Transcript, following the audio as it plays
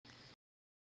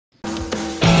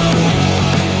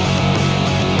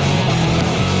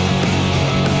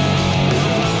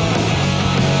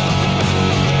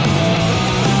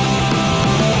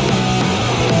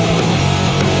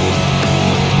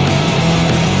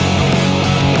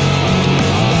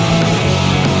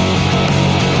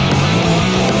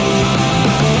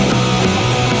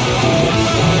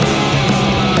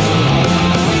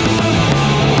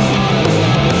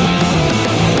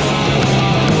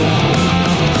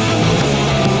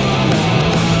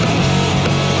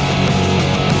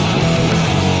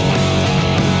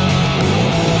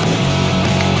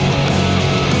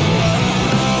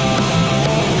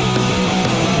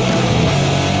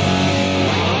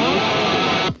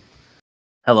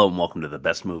Hello and welcome to the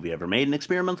Best Movie Ever Made, an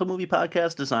experimental movie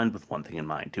podcast designed with one thing in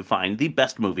mind, to find the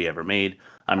best movie ever made.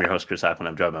 I'm your host, Chris Hockman.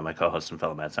 I'm joined by my co-hosts and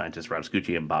fellow mad scientists, Rob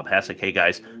Scucci and Bob Hassick. Hey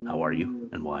guys, how are you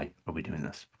and why are we doing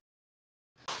this?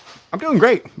 I'm doing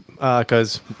great,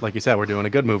 because, like you said, we're doing a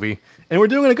good movie, and we're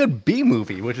doing a good B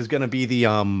movie, which is going to be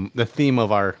the theme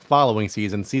of our following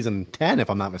season, season 10, if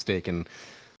I'm not mistaken,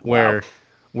 where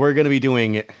we're going to be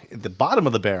doing the bottom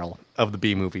of the barrel of the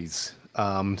B movies.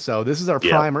 So this is our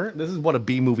primer. This is what a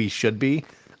B movie should be.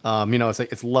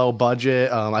 It's low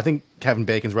budget. I think Kevin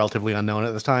Bacon's relatively unknown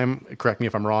at this time. Correct me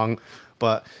if I'm wrong,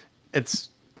 but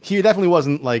he definitely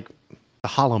wasn't like the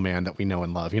Hollow Man that we know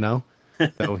and love,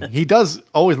 So he does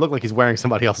always look like he's wearing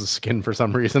somebody else's skin for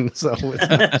some reason. So it's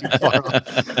not too far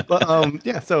off.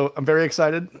 But so I'm very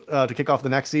excited to kick off the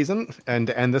next season and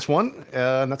to end this one.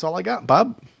 And that's all I got.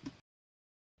 Bob?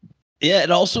 Yeah,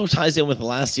 it also ties in with the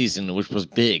last season, which was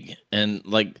big. And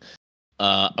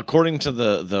according to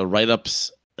the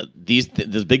write-ups,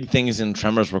 the big things in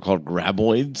Tremors were called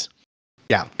graboids.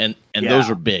 Yeah. And those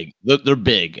are big. They're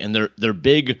big, and they're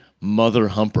big mother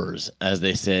humpers, as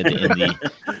they said in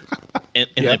the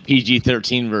the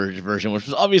PG-13 version, which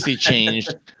was obviously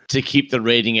changed to keep the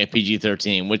rating at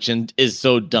PG-13, which is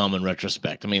so dumb in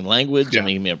retrospect. I mean, language, give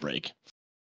me a break.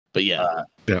 But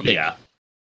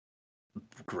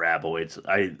Graboids.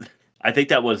 I think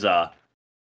that was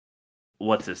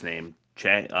what's his name?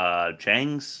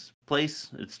 Chang's place?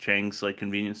 It's Chang's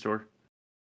convenience store.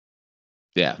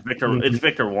 Yeah. It's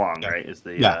Victor Wong, right? Is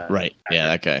the right. Actor. Yeah,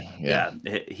 that guy. Yeah.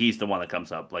 He's the one that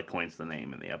comes up, coins the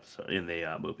name in the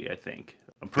movie, I think.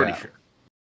 I'm pretty sure.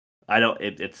 I don't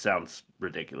it sounds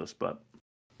ridiculous, but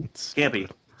it can't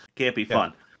be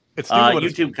fun. It's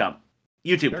YouTube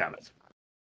comments.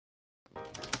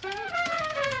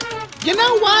 You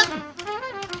know what?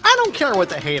 I don't care what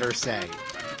the haters say.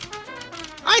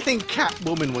 I think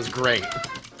Catwoman was great.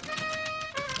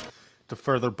 To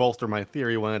further bolster my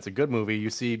theory, when it's a good movie,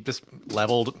 you see just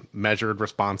leveled, measured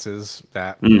responses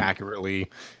that accurately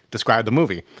describe the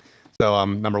movie. So,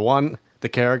 number one, the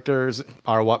characters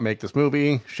are what make this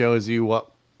movie. Shows you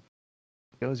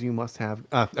must have.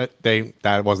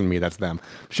 That wasn't me. That's them.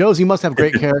 Shows you must have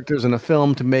great characters in a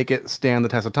film to make it stand the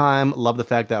test of time. Love the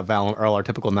fact that Val and Earl are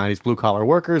typical '90s blue collar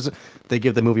workers. They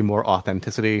give the movie more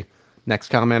authenticity. Next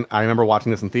comment. I remember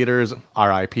watching this in theaters.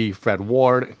 R.I.P. Fred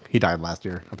Ward. He died last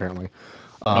year, apparently.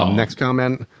 Next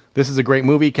comment. This is a great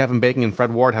movie. Kevin Bacon and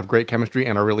Fred Ward have great chemistry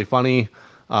and are really funny.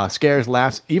 Scares,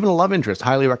 laughs, even a love interest.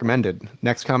 Highly recommended.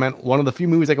 Next comment. One of the few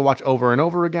movies I can watch over and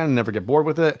over again and never get bored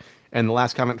with it. And the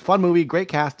last comment. Fun movie, great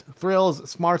cast, thrills,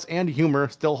 smarts, and humor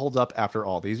still holds up after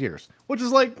all these years. Which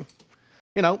is all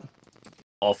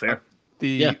fair.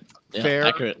 Fair,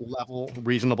 accurate level,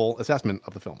 reasonable assessment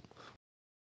of the film.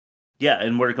 Yeah,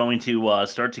 and we're going to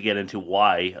start to get into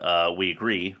why we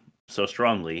agree so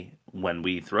strongly when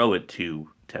we throw it to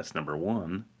test number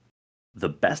one, the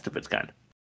best of its kind.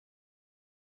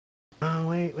 Oh,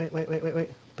 wait.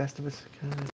 Best of its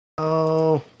kind.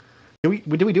 Oh. Did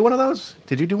we do one of those?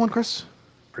 Did you do one, Chris?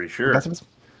 Pretty sure.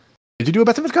 Did you do a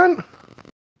best of its kind?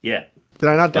 Yeah. Did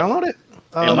I not download it?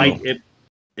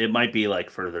 It might be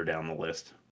further down the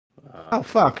list. Oh,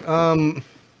 fuck.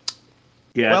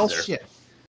 Yeah. Well, shit.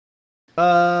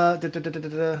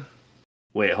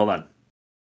 Wait, hold on.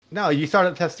 No, you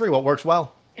started at test 3. What works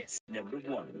well? It's number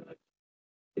one.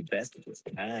 The best of its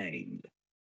kind.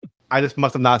 I just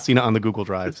must have not seen it on the Google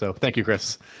Drive, so thank you,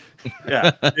 Chris.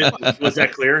 Yeah. Was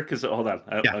that clear? Because hold on.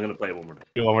 I'm going to play it one more time.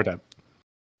 Do it one more time.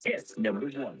 It's number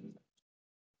one.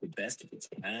 The best of its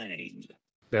kind.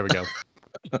 There we go.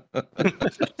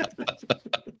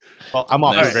 Well, I'm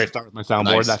off to a great start with my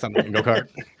soundboard. Nice. That's on the bingo card.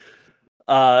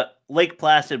 Lake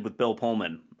Placid with Bill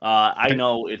Pullman. I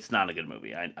know it's not a good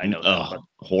movie. I know that.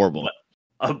 Horrible.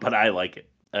 But I like it.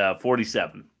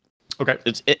 47. Okay.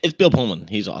 It's Bill Pullman.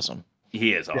 He's awesome.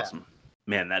 He is awesome.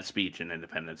 Yeah. Man, that speech in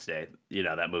Independence Day,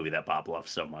 that movie that Bob loves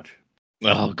so much.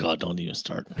 Oh, God, don't even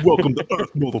start. Welcome to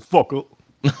Earth, motherfucker.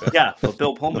 Yeah, but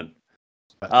Bill Pullman.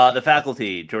 The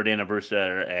Faculty, Jordana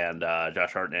Brewster and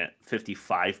Josh Hartnett,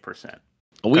 55%.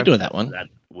 Are we doing that one?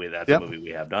 That's a movie we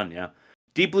have done, yeah.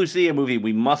 Deep Blue Sea, a movie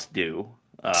we must do.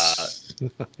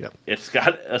 Yep. It's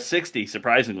got a 60,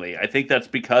 surprisingly. I think that's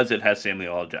because it has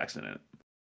Samuel L. Jackson in it.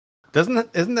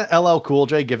 Isn't the LL Cool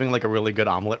J giving a really good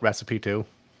omelet recipe too?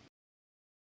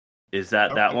 Is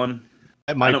that one?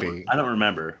 It might be. I don't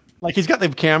remember. He's got the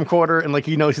camcorder and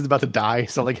he knows he's about to die,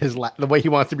 so the way he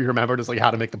wants to be remembered is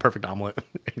how to make the perfect omelet.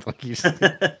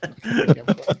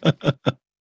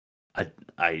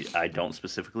 I don't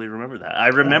specifically remember that. I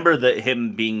remember that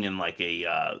him being in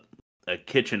a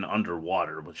kitchen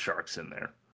underwater with sharks in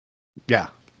there. Yeah.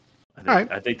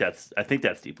 I think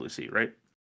that's Deep Blue Sea, right?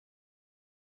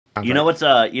 Sounds You know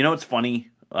right. what's funny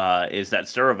is that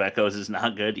Stir of Echoes is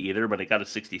not good either, but it got a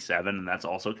 67, and that's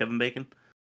also Kevin Bacon.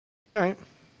 All right.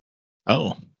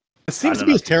 Oh, It seems to don't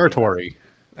be know his if you've seen that. territory.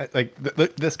 Like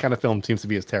this kind of film seems to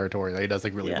be his territory that he does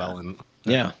like really Yeah. well in.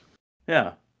 yeah.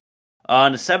 Yeah.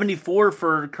 On a 74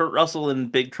 for Kurt Russell in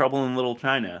Big Trouble in Little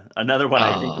China. Another one.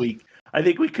 I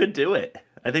think we could do it.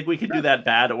 I think we could do that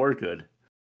bad or good.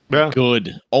 Yeah.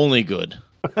 Good. Only good.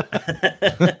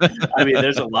 I mean,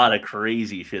 there's a lot of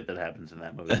crazy shit that happens in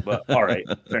that movie, but all right,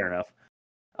 fair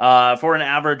enough. For an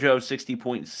average of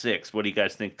 60.6, what do you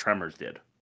guys think Tremors did?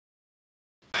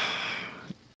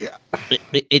 Yeah.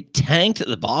 It tanked at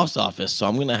the box office, so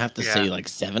I'm gonna have to say Yeah. like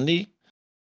 70.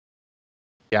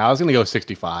 Yeah, I was gonna go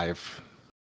 65.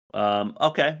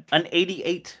 Okay, an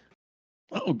 88.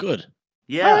 Oh, good.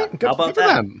 Yeah, All right, good, how about good for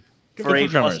that? them. For Good a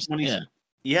for plus Tremors. 20,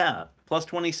 Yeah. plus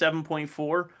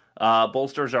 27.4,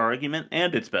 bolsters our argument,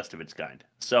 and it's best of its kind.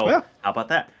 So, Yeah. how about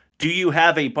that? Do you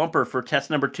have a bumper for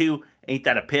test number 2? Ain't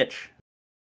that a pitch?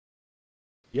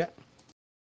 Yeah.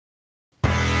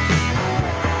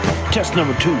 Test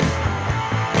number 2.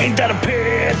 Ain't that a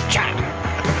pitch?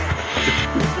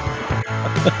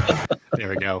 There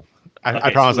we go. I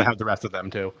Okay, promise sweet. I have the rest of them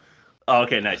too. Oh,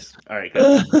 okay, nice. All right,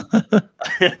 good.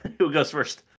 Who goes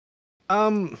first?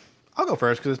 I'll go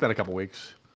first because it's been a couple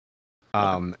weeks.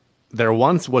 There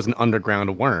once was an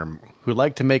underground worm who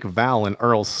liked to make Val and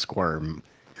Earl squirm.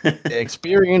 They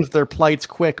experienced their plights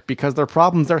quick because their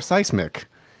problems are seismic,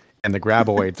 and the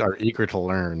graboids are eager to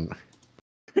learn.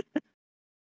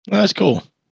 That's cool.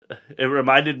 It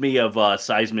reminded me of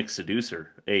seismic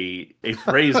seducer, a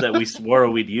phrase that we swore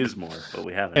we'd use more, but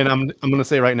we haven't. And I'm gonna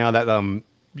say right now that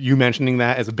you mentioning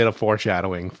that is a bit of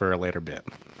foreshadowing for a later bit.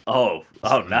 Oh,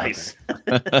 nice.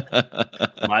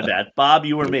 My bad, Bob.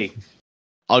 You or me?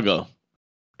 I'll go.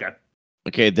 Okay.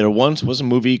 Okay, there once was a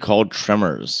movie called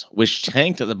Tremors, which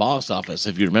tanked at the box office,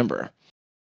 if you remember.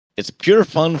 It's pure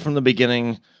fun from the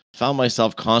beginning. Found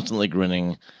myself constantly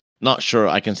grinning. Not sure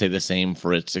I can say the same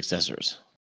for its successors.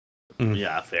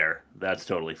 Yeah, fair. That's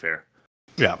totally fair.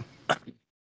 Yeah.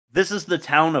 This is the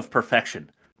town of perfection.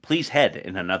 Please head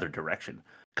in another direction,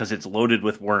 because it's loaded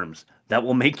with worms that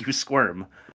will make you squirm,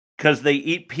 because they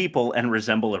eat people and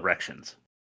resemble erections.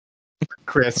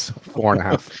 Chris,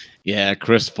 4.5. Yeah,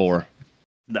 Chris 4.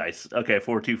 Nice. Okay,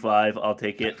 425. I'll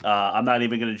take it. I'm not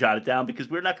even going to jot it down because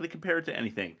we're not going to compare it to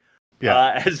anything.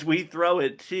 Yeah. As we throw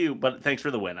it to, but thanks for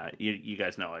the win. You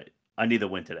guys know I need the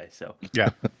win today. So Yeah.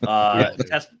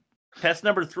 test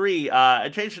number 3. I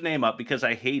changed the name up because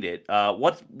I hate it.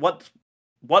 What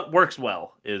works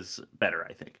well is better,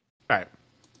 I think. All right.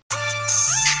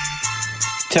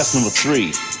 Test number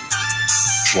 3.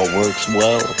 What works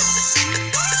well?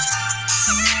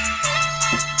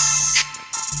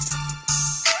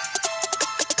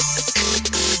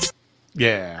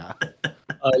 Yeah.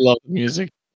 I love the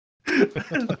music.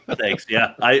 Thanks.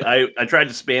 Yeah, I tried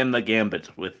to span the gambit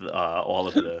with all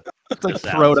of the. It's like the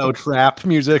sounds. proto trap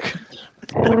music.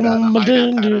 Pattern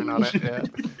on it,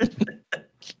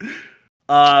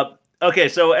 yeah. Okay,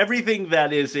 so everything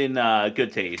that is in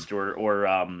good taste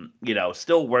or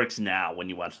still works now when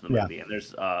you watch the movie, and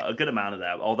there's a good amount of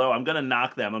that. Although I'm gonna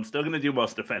knock them, I'm still gonna do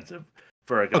most offensive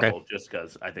for a couple, just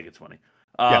because I think it's funny.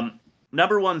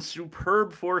 Number 1,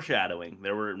 superb foreshadowing.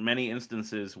 There were many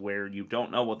instances where you don't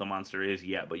know what the monster is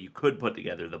yet, but you could put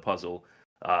together the puzzle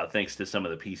thanks to some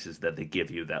of the pieces that they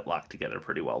give you that lock together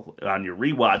pretty well. On your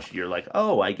rewatch, you're like,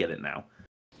 oh, I get it now.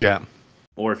 Yeah.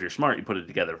 Or if you're smart, you put it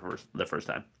together for the first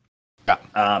time.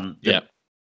 Yeah.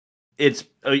 It's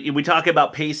we talk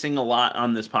about pacing a lot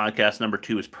on this podcast. Number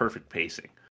 2 is perfect pacing.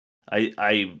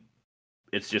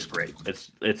 It's just great.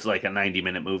 It's like a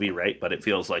 90-minute movie, right? But it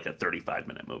feels like a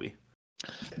 35-minute movie.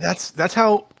 That's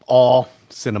how all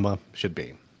cinema should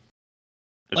be.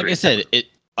 Like I said,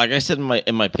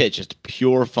 in my pitch, it's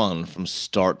pure fun from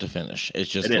start to finish.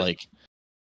 It's just like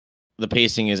the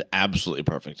pacing is absolutely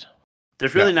perfect.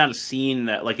 There's really not a scene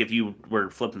that, like, if you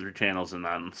were flipping through channels and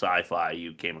on Sci-Fi,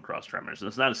 you came across Tremors.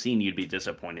 It's not a scene you'd be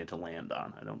disappointed to land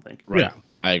on, I don't think. Right. Yeah,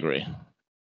 I agree.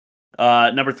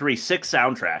 Number 3, sick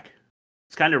soundtrack.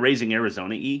 It's kind of Raising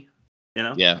Arizona-y, you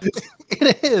know? Yeah.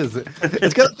 It is.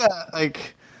 It's got that,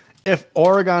 like, if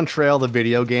Oregon Trail, the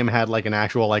video game, had like an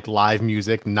actual like live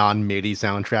music, non-MIDI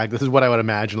soundtrack, this is what I would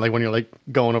imagine. Like when you're like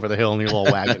going over the hill in your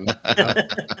little wagon.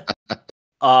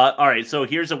 All right, so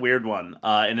here's a weird one,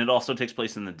 and it also takes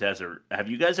place in the desert. Have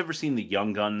you guys ever seen the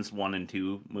Young Guns 1 and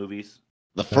 2 movies?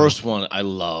 The first one I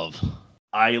love.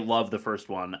 I love the first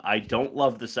one. I don't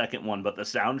love the second one, but the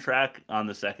soundtrack on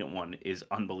the second one is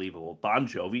unbelievable. Bon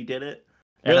Jovi did it,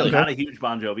 And Really? I'm not a huge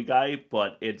Bon Jovi guy,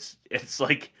 but it's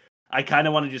like I kind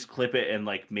of want to just clip it and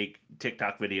like make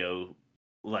TikTok video,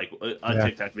 like a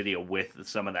TikTok video with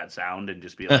some of that sound, and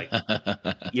just be like,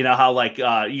 you know how like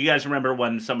you guys remember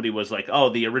when somebody was like, oh,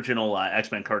 the original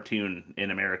X-Men cartoon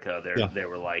in America, they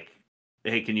were like,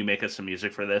 hey, can you make us some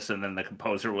music for this? And then the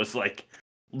composer was like,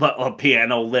 a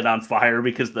piano lit on fire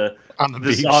because the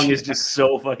song is just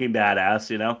so fucking badass,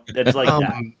 you know? It's like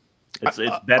that.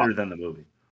 It's better than the movie.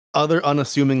 Other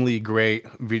unassumingly great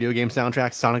video game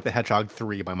soundtrack, Sonic the Hedgehog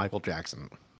 3 by Michael Jackson.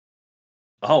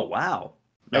 Oh, wow.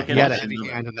 No He had a heavy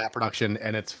hand in that production,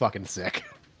 and it's fucking sick.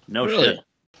 No Really? shit.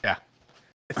 Yeah.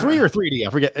 3 or 3D, I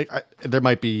forget. There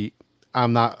might be,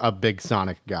 I'm not a big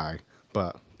Sonic guy,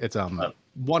 but it's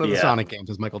one of the Sonic games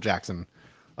is Michael Jackson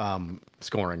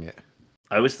scoring it.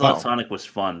 I always thought Sonic was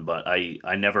fun, but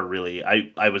I never really,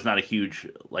 I was not a huge,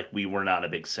 like, we were not a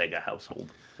big Sega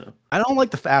household. So. I don't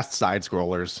like the fast side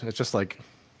scrollers. It's just like...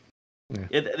 Yeah.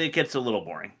 It gets a little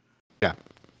boring. Yeah.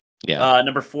 Yeah.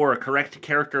 Number 4, correct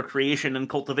character creation and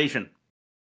cultivation.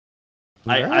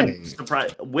 Right. I'm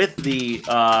surprised with the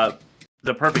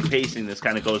perfect pacing. This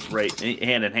kind of goes right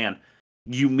hand in hand.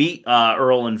 You meet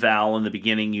Earl and Val in the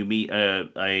beginning. You meet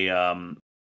a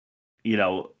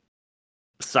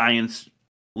science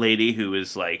lady who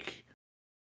is like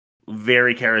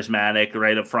very charismatic.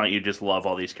 Right up front, you just love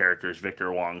all these characters.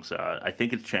 Victor Wong's, I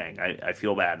think it's Chang. I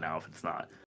feel bad now if it's not.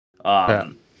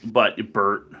 But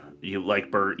Bert, you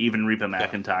like Bert. Even Reba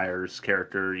McEntire's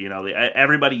character. You know,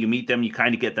 everybody you meet them, you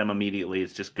kind of get them immediately.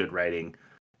 It's just good writing.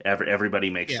 Everybody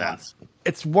makes sense.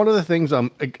 It's one of the things.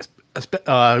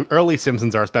 Early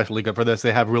Simpsons are especially good for this.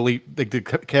 They have really the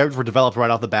characters were developed right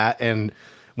off the bat, and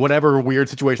whatever weird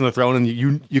situation they're thrown in,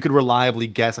 you could reliably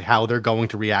guess how they're going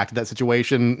to react to that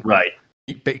situation, right?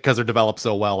 Because they're developed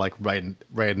so well, like right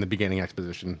in the beginning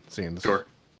exposition scenes. Sure.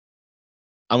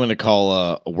 I'm going to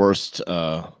call worst.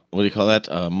 What do you call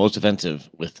that? Most offensive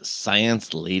with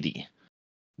Science Lady.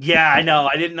 Yeah, I know.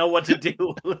 I didn't know what to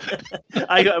do.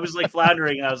 I was like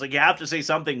floundering, and I was like, "You have to say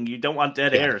something. You don't want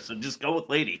dead air, so just go with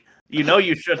lady." You know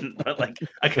you shouldn't, but like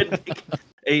I couldn't think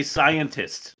a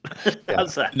scientist.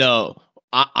 How's that? No,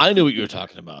 I knew what you were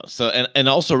talking about. So and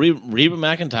also Reba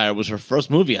McEntire was her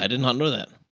first movie. I did not know that.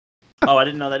 Oh, I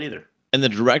didn't know that either. And the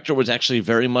director was actually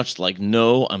very much like,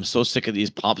 no, I'm so sick of these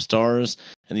pop stars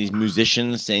and these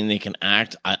musicians saying they can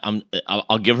act.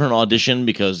 I'll give her an audition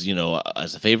because, you know,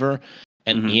 as a favor.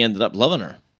 And he ended up loving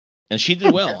her. And she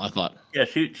did well, I thought. Yeah,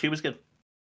 she was good.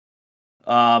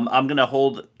 I'm going to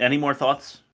hold any more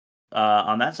thoughts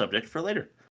on that subject for later.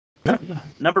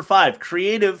 Number 5,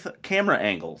 creative camera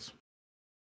angles.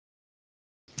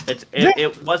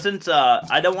 It wasn't.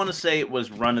 I don't want to say it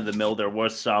was run of the mill. There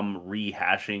was some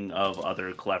rehashing of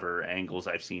other clever angles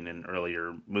I've seen in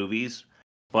earlier movies,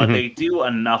 but they do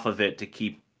enough of it to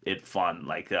keep it fun.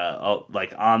 Like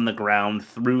on the ground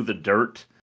through the dirt,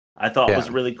 I thought was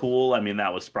really cool. I mean,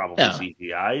 that was probably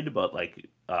CGI'd, but like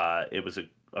it was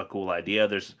a cool idea.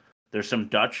 There's some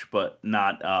Dutch, but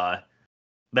not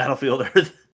Battlefield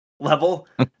Earth level.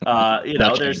 You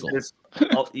know, there's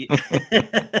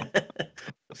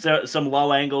so some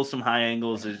low angles, some high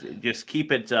angles. Just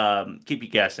keep you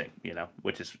guessing. You know,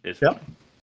 which is fun.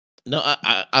 No,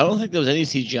 I don't think there was any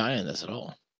CGI in this at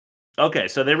all. Okay,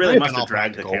 so they really must have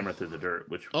dragged the camera through the dirt.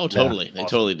 Which totally, they awesome.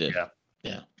 totally did.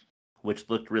 Yeah, which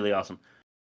looked really awesome.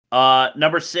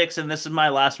 Number 6, and this is my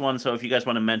last one. So if you guys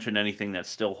want to mention anything that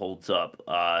still holds up,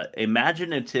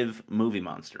 imaginative movie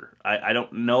monster. I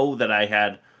don't know that I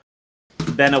had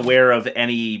been aware of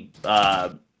any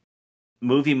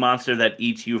movie monster that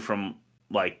eats you from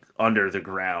like under the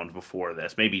ground before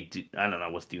this. Maybe I don't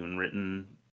know. Was Dune written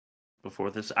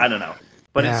before this? I don't know,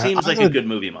 but it seems like a good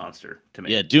movie monster to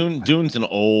me. Yeah, Dune's an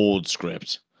old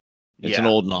script. It's an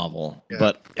old novel,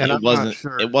 but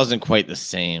it wasn't quite the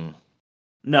same.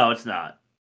 No, it's not.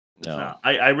 No. It's not.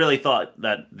 I really thought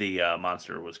that the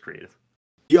monster was creative.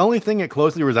 The only thing it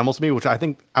closely resembles to me, which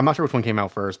I'm not sure which one came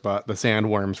out first, but the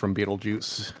sandworms from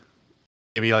Beetlejuice.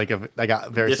 Maybe like I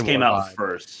got very. This came out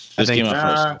first. This came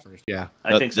out first. Yeah,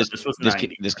 I think so. This was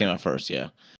 90. This came out first. Yeah,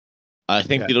 I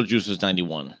think Beetlejuice was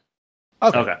 91.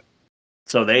 Okay.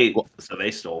 So they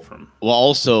stole from. Well,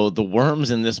 also the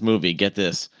worms in this movie. Get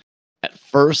this. At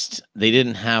first, they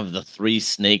didn't have the 3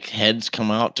 snake heads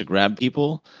come out to grab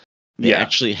people. They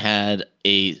actually had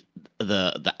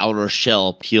the outer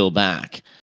shell peel back,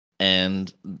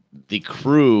 and the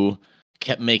crew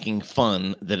kept making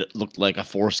fun that it looked like a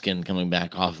foreskin coming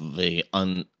back off of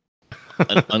an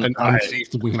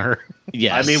unsheathed wiener.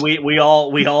 Yes. I mean, we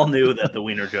all knew that the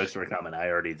wiener jokes were coming. I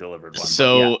already delivered one.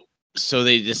 So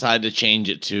they decided to change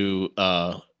it to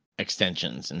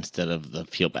extensions instead of the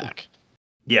peel back.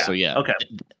 Yeah. So yeah, Okay.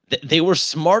 they were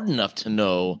smart enough to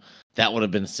know that would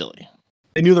have been silly.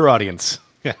 They knew their audience.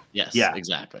 Yeah. Yes, Yeah.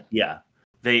 exactly. Yeah.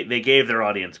 They gave their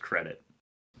audience credit.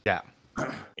 Yeah.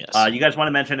 Yes. You guys want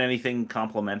to mention anything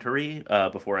complimentary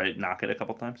before I knock it a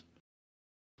couple times?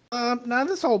 Now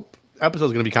this whole episode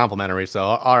is going to be complimentary, so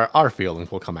our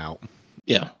feelings will come out.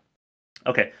 Yeah.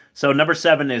 Okay. So number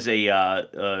 7 is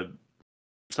a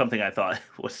something I thought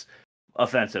was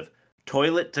offensive.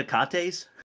 Toilet Tecates.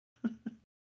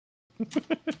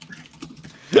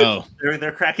 Oh.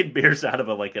 They're cracking beers out of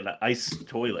an ice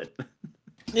toilet.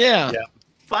 Yeah.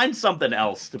 Find something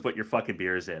else to put your fucking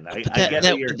beers in. I But get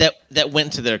that you're... that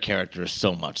went to their characters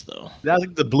so much though. That's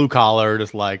like the blue collar,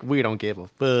 just like we don't give a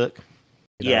fuck.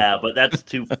 Yeah, but that's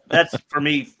for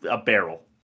me a barrel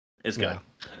is good.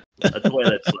 Yeah. A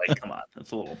toilet's like, come on,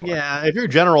 that's a little far. Yeah, if you're a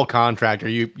general contractor,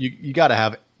 you got to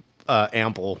have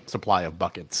ample supply of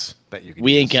buckets that you can.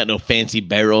 We use. ain't got no fancy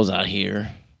barrels out here.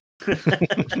 They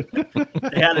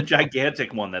had a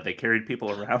gigantic one that they carried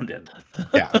people around in.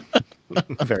 Yeah,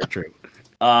 very true.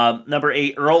 Number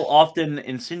 8, Earl often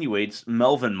insinuates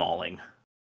Melvin mauling.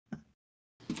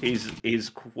 He's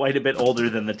quite a bit older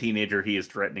than the teenager he is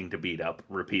threatening to beat up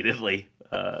repeatedly.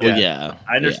 Yeah.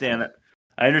 I understand that.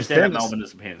 I understand that Melvin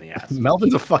is a pain in the ass.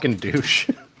 Melvin's a fucking douche.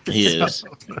 He is.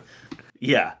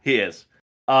 Yeah, he is.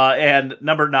 And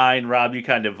number 9, Rob, you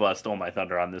kind of stole my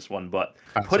thunder on this one, but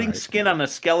That's putting right. skin on a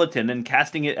skeleton and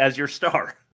casting it as your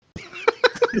star.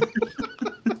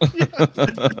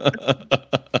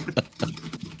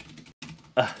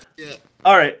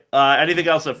 All right. Anything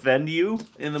else offend you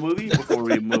in the movie before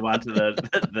we move on to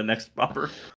the next bumper?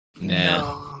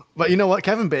 Nah. But you know what,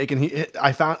 Kevin Bacon,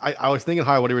 I was thinking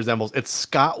how what he resembles. It's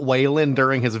Scott Wayland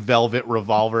during his Velvet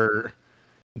Revolver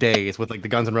days with like the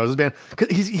Guns N' Roses band. 'Cause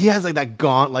he has like that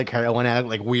gaunt, like heroin addict,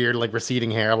 like weird, like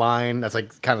receding hairline that's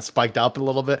like kind of spiked up a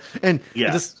little bit, and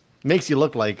it just makes you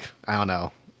look like, I don't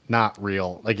know, not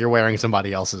real. Like you're wearing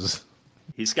somebody else's.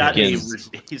 He's got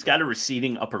a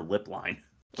receding upper lip line.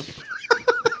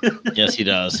 Yes, he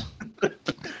does.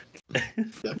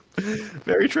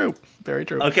 Very true. Very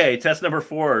true. Okay, test number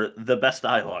 4, the best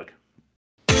dialogue.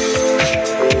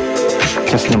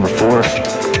 Test number 4,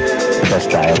 the best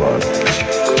dialogue.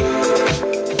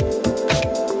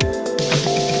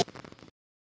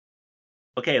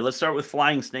 Okay, let's start with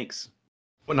flying snakes.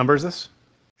 What number is this?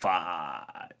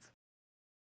 5.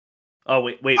 Oh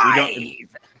wait, we don't.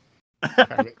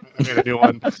 I'm gonna do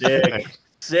one.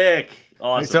 Sick,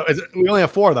 awesome. So we only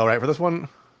have 4 though, right, for this one?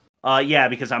 Yeah,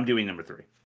 because I'm doing number 3.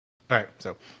 All right,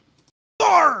 so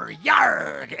 4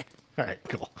 yard. All right,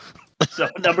 cool. So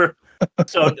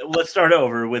let's start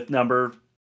over with number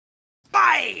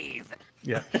 5.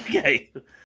 Yeah, Okay,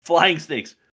 flying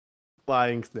snakes.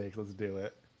 flying snakes. Let's do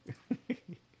it.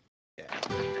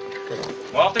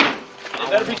 Walter, you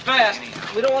better be fast.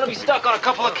 We don't want to be stuck on a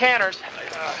couple of canners.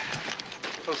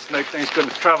 Those snake things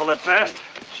couldn't travel that fast.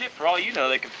 Shit, for all you know,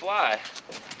 they can fly.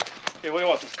 Hey, what do you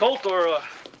want, this Colt or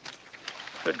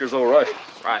Edgar's old rifle?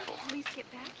 Rifle. Please get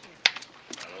back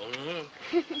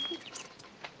here.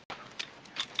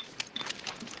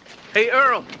 Hey,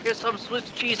 Earl, here's some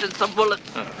Swiss cheese and some bullets.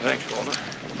 Thanks, Walter.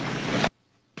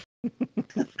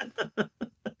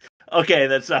 Okay,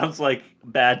 that sounds like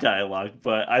bad dialogue,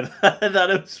 but I thought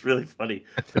it was really funny.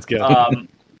 That's good.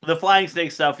 The flying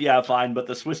snake stuff, yeah, fine, but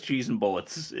the Swiss cheese and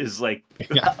bullets is like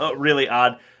really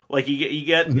odd. Like you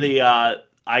get the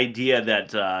idea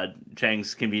that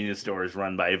Chang's convenience store is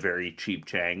run by a very cheap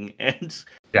Chang, and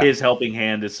his helping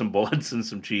hand is some bullets and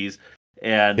some cheese,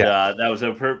 and that was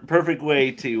a perfect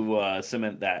way to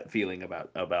cement that feeling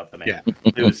about the man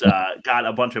who's got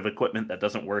a bunch of equipment that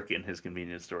doesn't work in his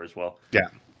convenience store as well. Yeah.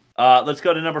 Let's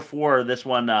go to number 4. This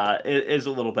one is a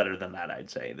little better than that,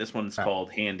 I'd say. This one's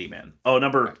called Handyman. Oh,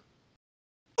 number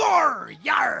 4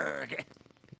 yard.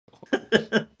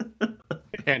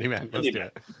 Handyman. Let's do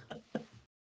it.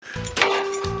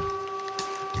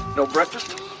 No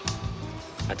breakfast?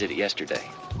 I did it yesterday.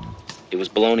 It was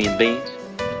bologna and beans.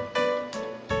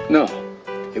 No,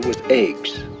 it was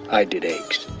eggs. I did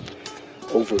eggs.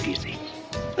 Over easy.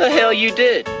 The hell you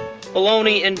did.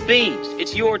 Bologna and beans.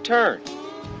 It's your turn.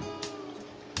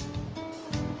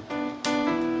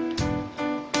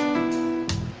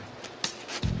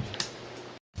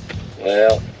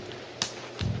 Well,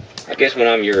 I guess when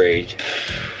I'm your age,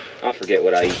 I'll forget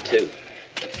what I eat too.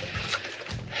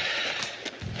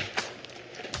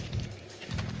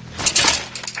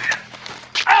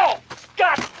 Ow!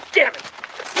 God damn it!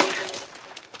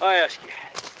 I ask you,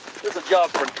 there's a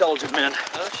job for intelligent men.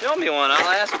 Show me one. I'll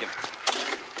ask him.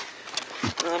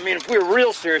 I mean, if we were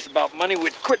real serious about money,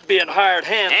 we'd quit being hired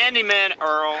hands. Handyman,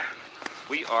 Earl.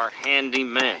 We are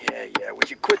handymen. Yeah, we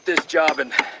should quit this job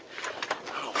and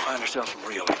find ourselves some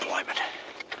real employment.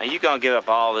 Are you gonna give up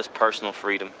all this personal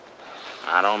freedom?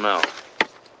 I don't know.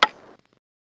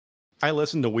 I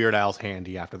listened to Weird Al's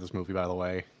Handy after this movie, by the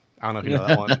way. I don't know if you know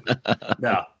that one.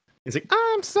 No. He's like,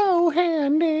 I'm so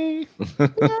handy.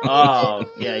 Oh,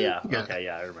 yeah. Okay,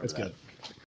 yeah, I remember That's that. good.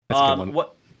 That's a good one.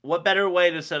 What better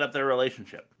way to set up their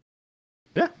relationship?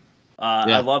 Yeah.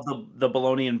 I love the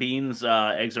bologna and beans.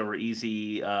 Eggs over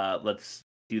easy. Let's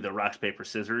do the rocks, paper,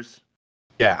 scissors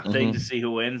thing to see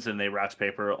who wins, and they rocks,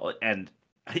 paper. And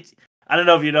I don't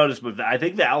know if you noticed, but I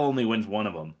think Val only wins one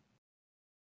of them.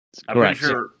 I'm pretty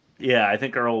sure. Yeah, I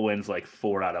think Earl wins like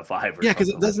 4 out of 5. Yeah,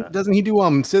 because doesn't he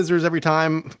do scissors every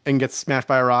time and gets smashed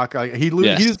by a rock? Like, they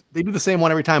do the same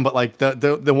one every time, but like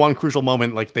the one crucial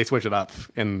moment, like they switch it up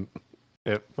and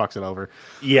it fucks it over.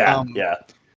 Yeah,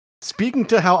 Speaking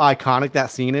to how iconic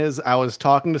that scene is, I was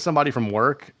talking to somebody from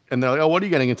work, and they're like, "Oh, what are you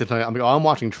getting into tonight?" I'm like, "Oh, I'm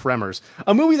watching Tremors,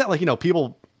 a movie that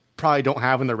people probably don't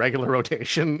have in the regular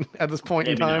rotation at this point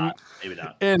in time." Maybe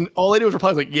not. And all they do is reply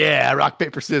like, "Yeah, rock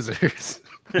paper scissors."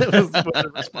 That was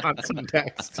the response in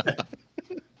text.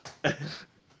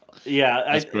 Yeah,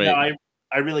 That's great.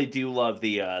 I really do love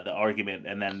the argument,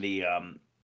 and then the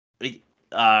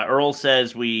Earl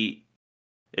says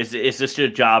is this a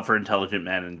job for intelligent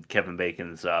men? And Kevin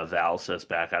Bacon's Val says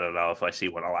back, I don't know, if I see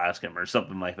one, I'll ask him, or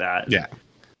something like that. Yeah,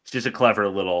 it's just a clever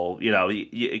little,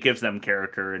 it gives them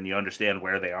character, and you understand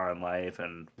where they are in life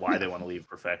and why they want to leave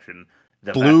perfection.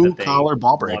 The blue collar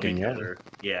ball breaking,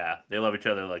 yeah, they love each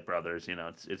other like brothers.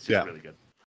 It's just really good.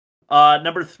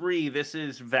 Number 3, this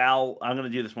is Val. I'm going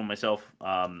to do this one myself.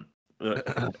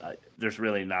 There's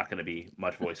really not going to be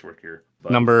much voice work here.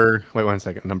 But... Wait 1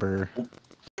 second. Number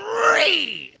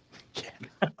 3.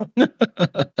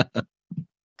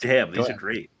 Damn, these are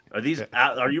great. Are these?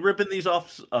 Are you ripping these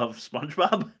off of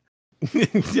SpongeBob?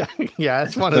 yeah. I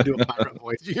just want to do a pirate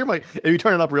voice. If you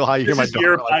turn it up real high, you hear my daughter.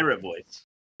 Your pirate voice.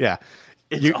 Yeah.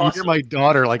 You hear my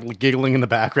daughter like giggling in the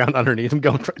background underneath him,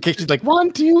 going. She's like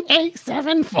 1, 2, 8,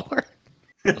 7, 4.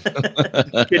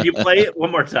 Can you play it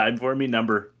one more time for me?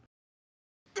 Number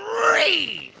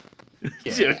 3.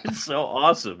 Yeah. Dude, it's so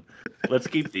awesome. Let's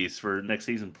keep these for next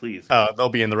season, please. They'll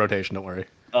be in the rotation. Don't worry.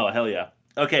 Oh, hell yeah.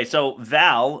 Okay, so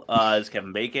Val is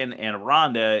Kevin Bacon, and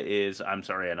Rhonda is, I'm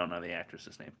sorry, I don't know the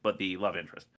actress's name, but the love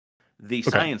interest, the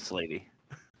science lady.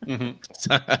 Mm-hmm.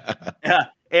 Yeah,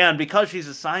 and because she's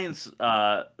a science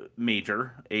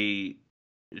major, I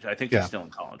think she's still in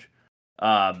college. So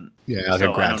I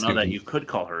don't know that you could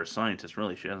call her a scientist.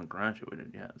 Really, she hasn't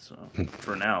graduated yet. So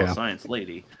for now, a science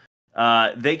lady.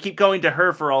 They keep going to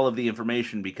her for all of the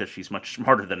information because she's much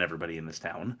smarter than everybody in this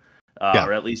town,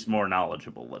 or at least more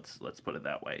knowledgeable. Let's put it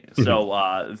that way. Mm-hmm.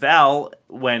 So Val,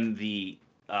 when the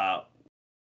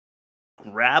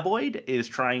graboid is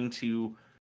trying to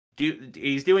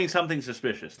he's doing something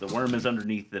suspicious. The worm is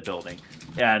underneath the building,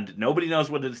 and nobody knows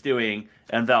what it's doing.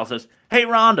 And Val says, "Hey,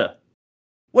 Rhonda,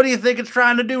 what do you think it's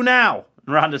trying to do now?"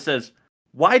 And Rhonda says,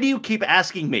 "Why do you keep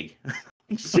asking me?"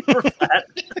 Super flat.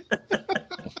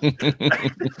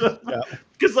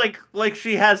 Because like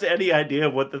she has any idea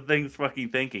of what the thing's fucking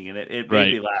thinking, and it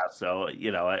made me laugh. So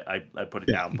I put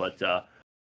it down, but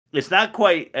it's not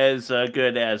quite as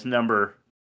good as number.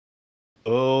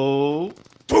 Oh.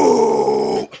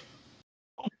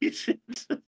 Holy shit.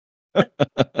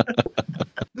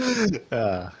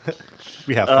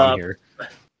 We have fun here.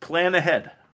 Plan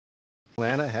ahead.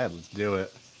 Let's do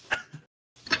it.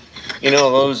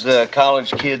 Those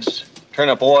college kids turn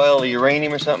up oil or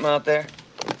uranium or something out there?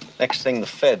 Next thing, the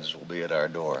feds will be at our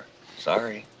door.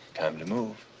 Sorry, time to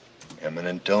move.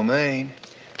 Eminent domain.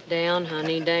 Down,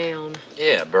 honey, down.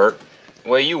 Yeah, Bert. The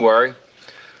way you worry,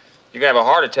 you're gonna have a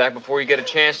heart attack before you get a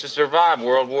chance to survive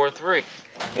World War III.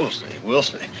 We'll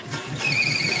see.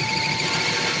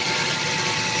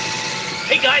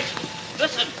 Hey, guys,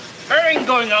 listen. Herring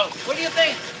going out. What do you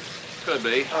think? Could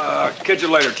be. Catch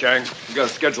you later, Chang. We got a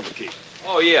schedule to keep.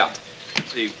 Oh, yeah.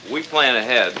 See, we plan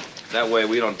ahead. That way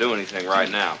we don't do anything right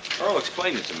now. Earl,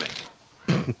 explain it to me.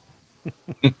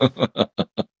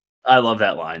 I love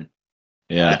that line.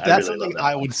 Yeah. That's really something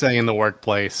I would say in the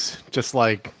workplace. Just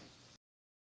like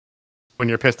when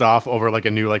you're pissed off over like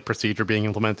a new like procedure being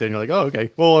implemented, and you're like, "Oh,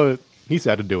 okay. Well, he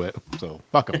said to do it, so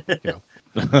fuck him."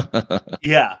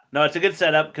 Yeah, no, it's a good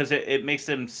setup because it makes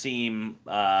them seem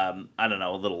I don't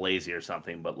know, a little lazy or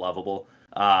something, but lovable.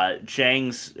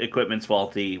 Chang's equipment's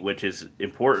faulty, which is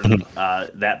important.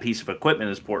 That piece of equipment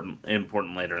is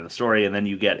important later in the story, and then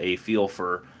you get a feel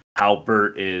for how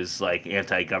Bert is like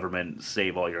anti-government,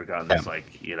 save all your guns,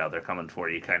 like they're coming for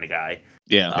you kind of guy.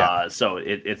 Yeah. So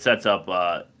it sets up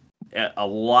a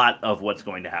lot of what's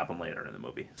going to happen later in the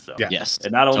movie. So Yes,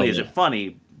 and not only totally. is it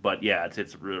funny, but yeah,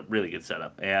 it's really good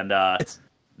setup. And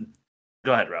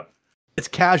go ahead, Rob. It's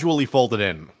casually folded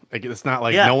in. Like it's not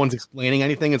like Yeah. no one's explaining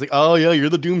anything. It's like, oh yeah, you're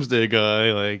the Doomsday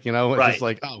guy. Like it's Right. just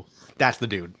like, oh, that's the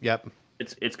dude. Yep.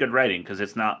 It's good writing because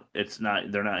it's not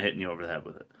they're not hitting you over the head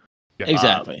with it. Yeah.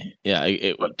 Exactly.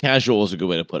 Casual is a good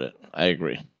way to put it. I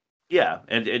agree. Yeah,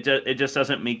 and it just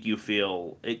doesn't make you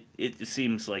feel it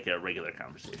seems like a regular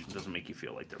conversation. It doesn't make you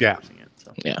feel like they're forcing it.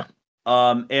 So. Yeah.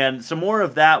 And some more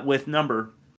of that with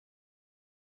number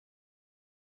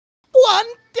 1,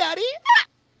 Daddy.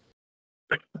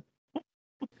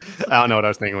 I don't know what I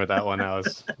was thinking with that one. I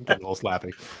was getting a little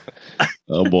slappy.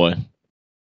 Oh boy.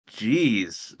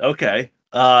 Jeez. Okay.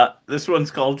 This one's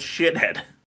called Shithead.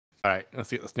 All right, let's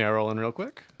get the snare rolling real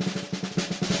quick.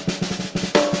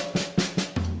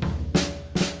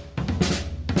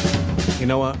 You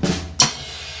know what?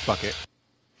 Fuck it.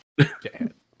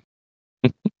 Shithead.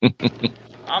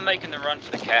 I'm making the run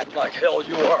for the cat. Like hell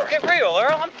you are. Get real,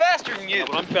 Earl. I'm faster than you. Yeah,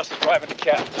 but I'm best at driving the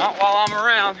cat. Not while I'm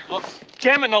around. Look,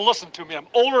 damn it, now listen to me. I'm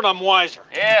older and I'm wiser.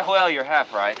 Yeah, well, you're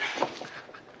half right.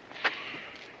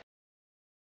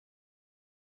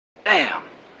 Damn.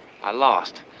 I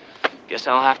lost. Guess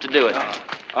I'll have to do it.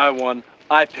 I won.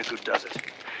 I pick who does it.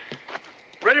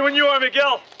 Ready when you are,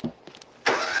 Miguel.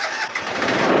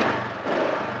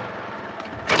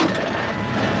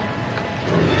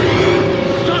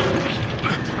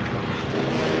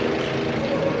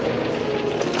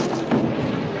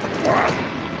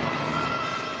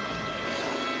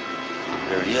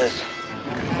 There he is.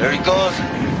 There he goes.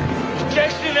 He's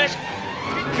chasing it.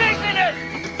 He's chasing it.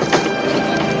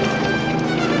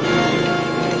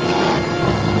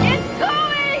 It's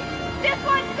going! This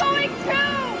one's going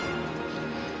too!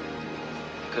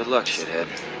 Good luck, shithead.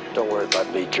 Don't worry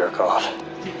about me, jerk off.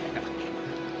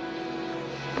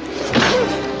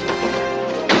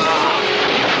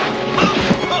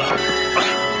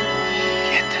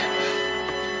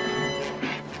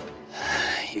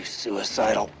 You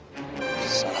suicidal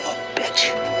son of a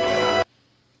bitch.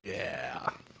 Yeah.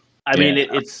 I mean,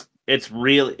 it's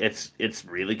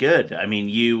really good. I mean,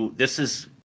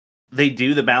 they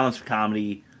do the balance of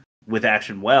comedy with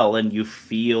action well, and you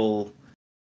feel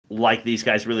like these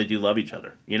guys really do love each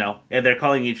other, you know? And they're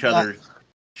calling each other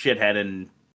shithead and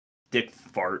dick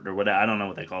fart or whatever. I don't know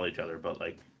what they call each other, but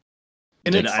like,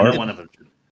 And I know one of them.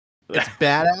 It's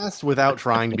badass without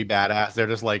trying to be badass. They're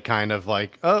just like kind of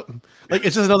like, oh, like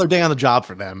it's just another day on the job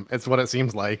for them. It's what it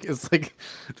seems like. It's like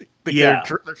they're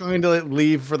trying to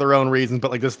leave for their own reasons,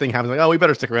 but like this thing happens, like, oh, we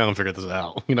better stick around and figure this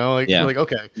out. You know, like, Yeah. like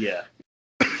okay, Yeah.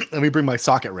 let me bring my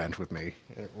socket wrench with me,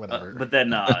 or whatever. But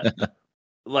then,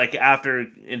 like after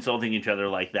insulting each other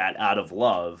like that out of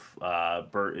love,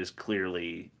 Earl is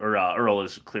clearly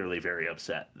very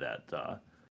upset that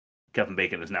Kevin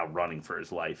Bacon is now running for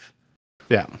his life.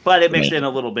 Yeah, but it mixed in a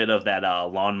little bit of that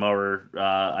lawnmower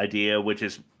idea, which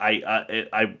is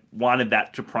I wanted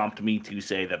that to prompt me to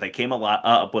say that they came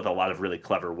up with a lot of really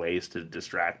clever ways to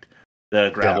distract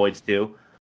the graboids too.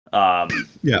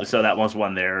 So that was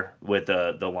one there with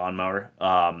the lawnmower,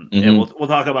 and we'll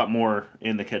talk about more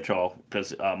in the catch-all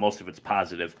because most of it's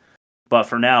positive. But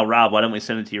for now, Rob, why don't we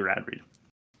send it to your ad read?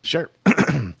 Sure.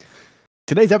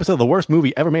 Today's episode of The Worst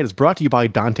Movie Ever Made is brought to you by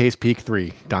Dante's Peak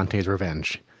 3, Dante's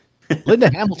Revenge.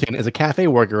 Linda Hamilton is a cafe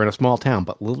worker in a small town,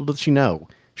 but little does she know,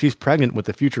 she's pregnant with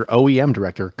the future OEM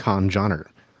director, Con Johnner.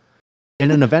 In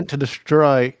an effort to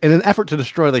destroy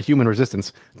the human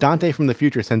resistance, Dante from the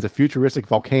future sends a futuristic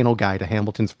volcano guy to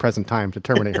Hamilton's present time to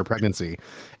terminate her pregnancy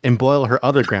and boil her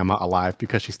other grandma alive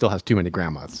because she still has too many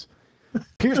grandmas.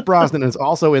 Pierce Brosnan is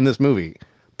also in this movie,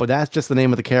 but that's just the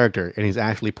name of the character, and he's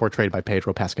actually portrayed by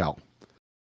Pedro Pascal.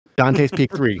 Dante's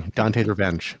Peak 3, Dante's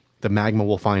Revenge. The magma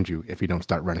will find you if you don't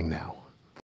start running now.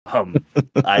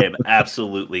 I am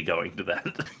absolutely going to that.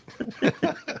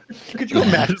 Could you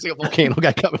imagine seeing a volcano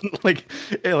guy coming, like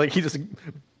he just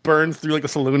burns through like the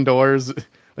saloon doors,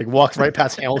 like walks right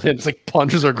past Hamilton, just like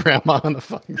punches her grandma in the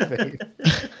fucking face.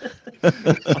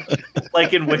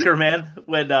 Like in Wicker Man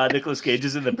when Nicolas Cage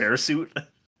is in the bear suit.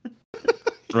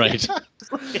 Right.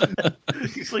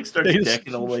 He's like starts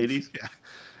decking old ladies. Yeah.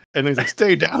 And then he's like,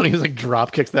 stay down. He's like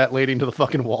drop kicks that lady into the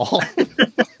fucking wall.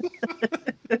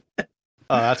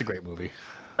 That's a great movie.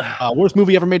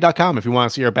 Worstmovieevermade.com. If you want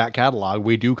to see our back catalog,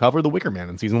 we do cover The Wicker Man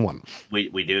in season 1. We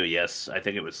do, yes. I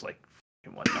think it was like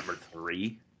what, number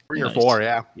 3? 3 or 4,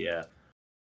 yeah. Yeah.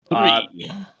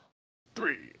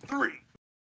 3.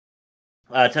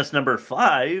 Test number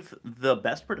 5, the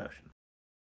best production.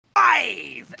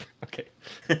 5. Okay.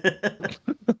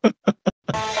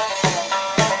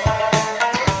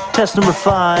 Test number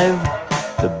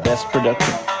 5, The best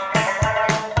production.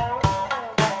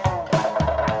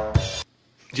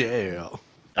 Yeah.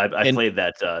 I played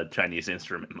that Chinese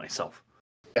instrument myself.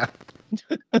 Yeah.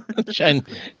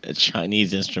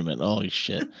 Chinese instrument. Holy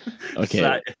shit.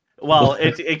 Okay. Well,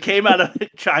 it came out of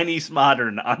Chinese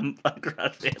modern on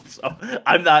GarageBand, so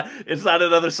I'm not. It's not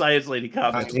another science lady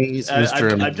comment. Chinese I'm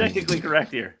instrument. technically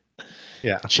correct here.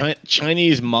 Yeah.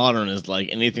 Chinese modern is like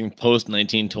anything post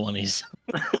 1920s.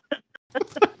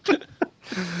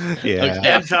 Yeah. Okay.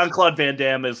 And Jean-Claude Van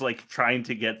Damme is like trying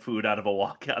to get food out of a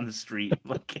walk on the street,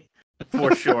 like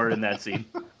for sure in that scene.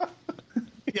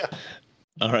 Yeah.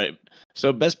 All right.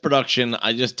 So best production,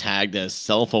 I just tagged as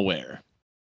self-aware.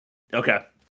 Okay.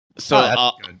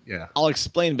 So Good. Yeah. I'll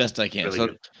explain best I can.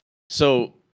 Really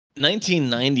So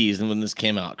 1990s and when this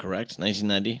came out, correct?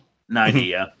 1990? 90,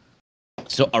 yeah.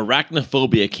 So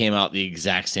Arachnophobia came out the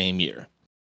exact same year.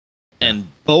 And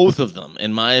both of them,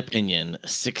 in my opinion,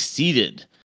 succeeded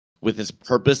with its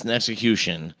purpose and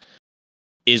execution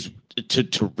is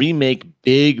to remake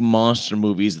big monster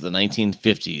movies of the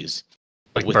 1950s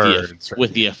Like with birds,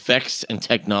 with the effects and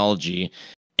technology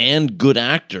and good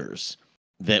actors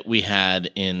that we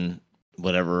had in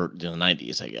whatever the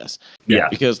 90s, I guess. Yeah.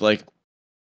 Because like,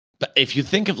 but if you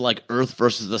think of like Earth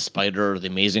versus the Spider, or the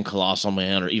Amazing Colossal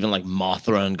Man, or even like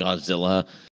Mothra and Godzilla,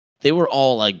 they were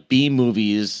all like B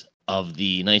movies of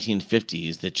the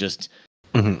 1950s that just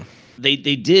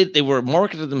they were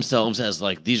marketed themselves as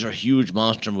like these are huge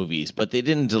monster movies, but they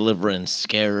didn't deliver in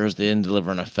scares, they didn't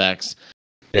deliver in effects.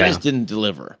 They just didn't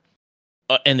deliver,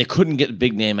 and they couldn't get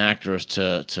big name actors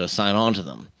to sign on to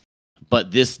them.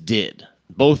 But this did.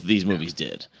 Both of these movies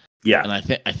did. Yeah. And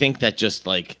I think that just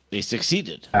like they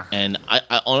succeeded. And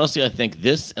I honestly I think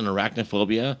this and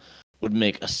Arachnophobia would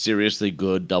make a seriously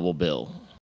good double bill.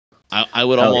 I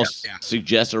would almost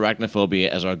suggest Arachnophobia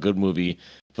as our good movie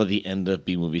for the end of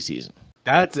B movie season.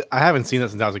 I haven't seen that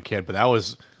since I was a kid, but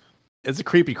it's a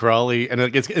creepy crawly, and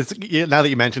it's now that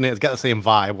you mention it, it's got the same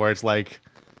vibe where it's like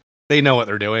they know what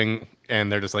they're doing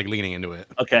and they're just like leaning into it.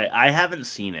 Okay, I haven't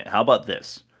seen it. How about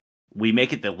this? We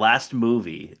make it the last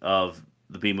movie of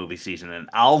the B movie season, and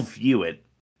I'll view it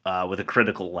with a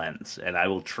critical lens, and I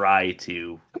will try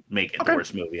to make it the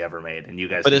worst movie ever made. And you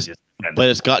guys, but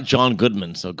it's got John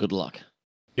Goodman, so good luck.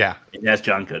 Yeah, it has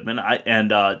John Goodman. And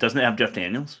doesn't it have Jeff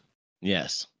Daniels?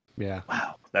 Yes. Yeah.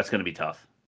 Wow, that's going to be tough.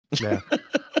 Yeah.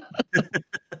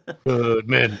 Good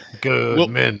men.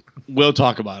 We'll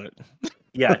talk about it.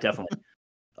 Yeah, definitely.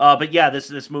 But yeah,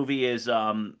 this movie is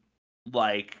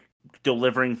like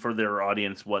delivering for their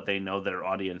audience what they know their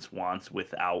audience wants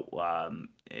without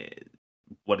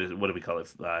what do we call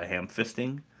it? Ham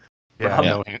fisting. Yeah,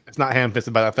 no, it's not ham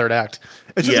fisted by the third act.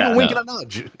 It's just a wink and a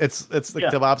nudge. It's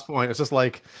like to Bob's point. It's just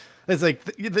like they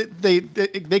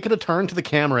could have turned to the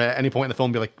camera at any point in the film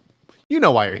and be like, you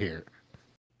know why you're here.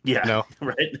 Yeah. No.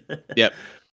 Right. Yep.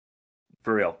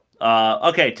 For real.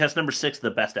 Okay, test number 6,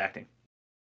 the best acting.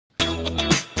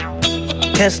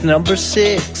 Test number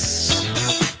 6.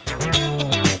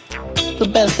 The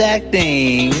best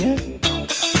acting.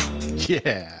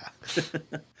 Yeah.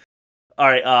 All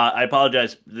right, I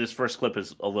apologize. This first clip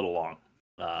is a little long.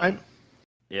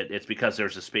 It's because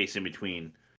there's a space in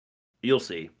between. You'll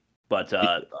see. But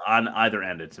on either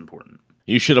end, it's important.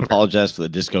 You should apologize for the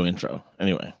disco intro.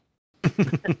 Anyway.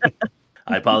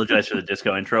 I apologize for the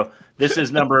disco intro. This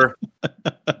is number 1.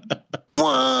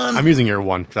 I'm using your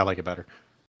 1 because I like it better.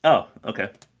 Oh, okay.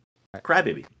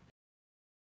 Crybaby.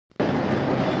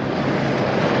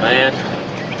 Man,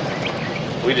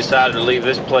 we decided to leave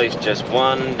this place just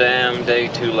one damn day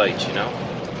too late, you know?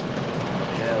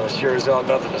 Yeah, well, sure as hell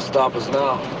nothing to stop us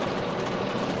now.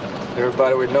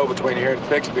 Everybody we know between here and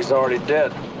Bixby's already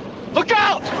dead. Look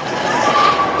out!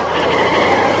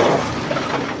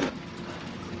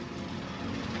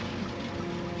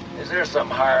 Is there some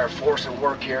higher force at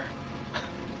work here?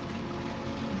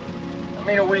 I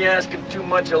mean, are we asking too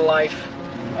much of life?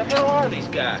 What the hell are these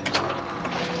guys?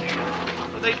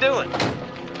 What are they doing?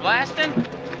 Blasting?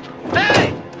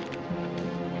 Hey!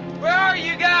 Where are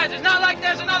you guys? It's not like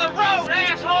there's another road,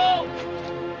 asshole!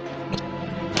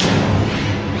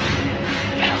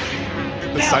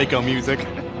 The psycho music.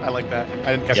 I like that.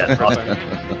 I didn't catch that for a second.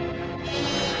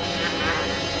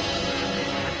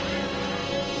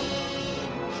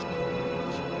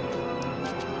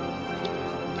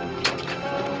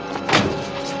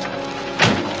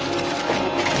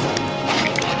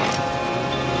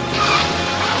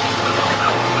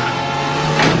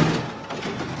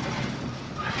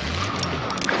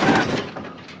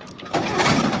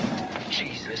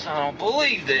 Jesus, I don't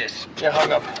believe this. You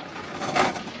hung up.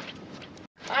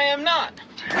 I am not.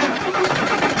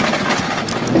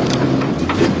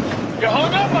 You're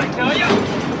hung up, I tell you!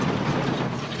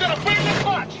 You gotta bring the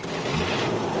clutch!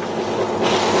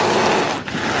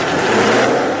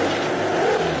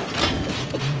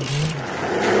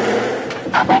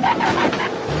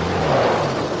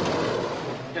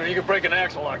 You know, you could break an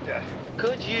axle like that.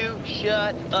 Could you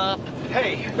shut up?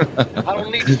 Hey, I don't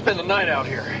need to spend the night out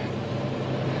here.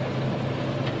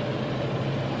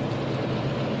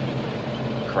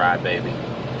 Cry, baby.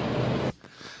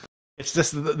 It's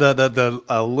just the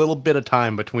a little bit of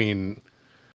time between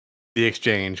the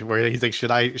exchange where he's like, should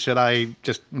I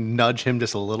just nudge him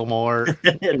just a little more?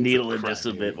 Needle him just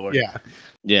a bit more. Yeah.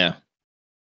 Yeah.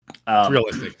 It's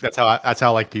realistic. That's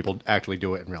how like people actually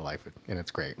do it in real life, and it's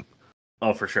great.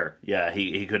 Oh, for sure. Yeah,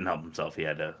 he couldn't help himself. He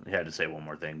had to say one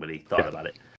more thing, but he thought about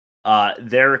it.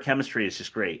 Their chemistry is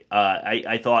just great.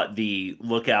 I thought the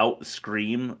lookout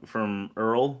scream from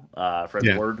Earl,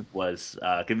 Fred Ward, was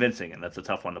convincing, and that's a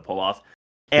tough one to pull off.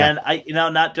 And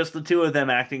not just the two of them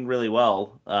acting really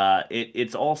well.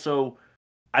 It's also,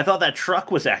 I thought that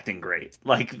truck was acting great.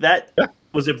 Like that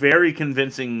was a very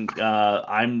convincing.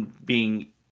 I'm being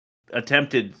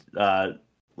attempted.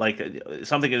 Like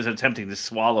something is attempting to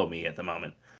swallow me at the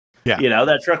moment. Yeah,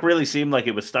 that truck really seemed like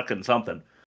it was stuck in something.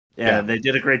 And they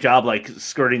did a great job, like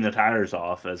skirting the tires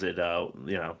off as it,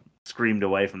 screamed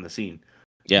away from the scene.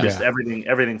 Yeah, just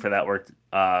everything for that worked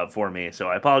for me. So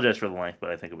I apologize for the length, but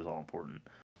I think it was all important.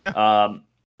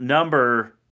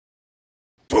 Number.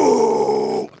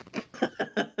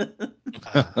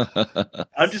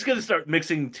 I'm just gonna start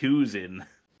mixing twos in.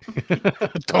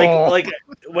 like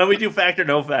when we do fact or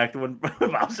no fact, when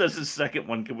Bob says his second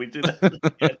one, can we do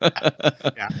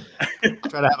that? Yeah. I'll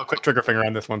try to have a quick trigger finger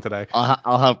on this one today.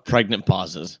 I'll have pregnant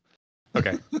pauses.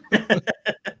 Okay.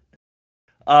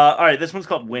 All right, this one's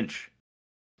called Winch.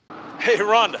 Hey,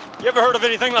 Rhonda, you ever heard of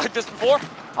anything like this before?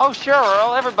 Oh, sure,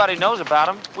 Earl. Everybody knows about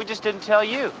them. We just didn't tell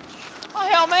you. Oh,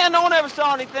 hell, man, no one ever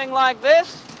saw anything like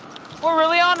this. We're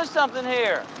really onto something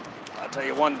here. I'll tell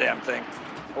you one damn thing.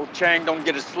 Old Chang don't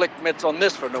get his slick mitts on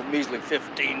this for no measly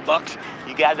 $15.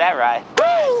 You got that right.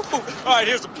 Woo! All right,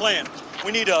 here's the plan.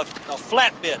 We need a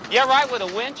flatbed. Yeah, right, with a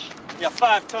winch? Yeah,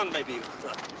 5 ton maybe.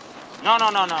 No.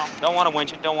 Don't want to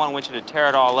winch it. Don't want to winch it to tear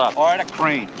it all up. All right, a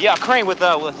crane. Yeah, a crane with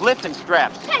lifting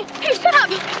straps. Hey, shut up!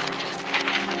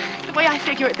 The way I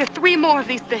figure it, there's 3 more of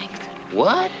these things.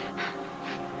 What?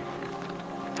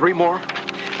 3 more?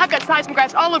 I've got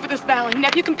seismographs all over this valley. Now,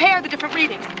 if you compare the different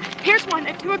readings, here's one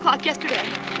at 2 o'clock yesterday.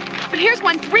 But here's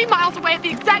one 3 miles away at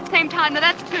the exact same time. Now,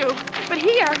 that's 2. But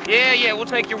here... Yeah, we'll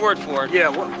take your word for it. Yeah,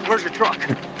 where's your truck?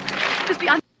 Just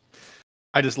beyond...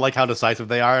 I just like how decisive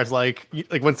they are. It's like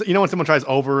when someone tries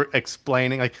over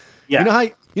explaining, like when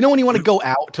you want to go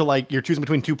out to like you're choosing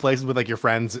between 2 places with like your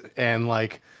friends and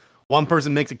like one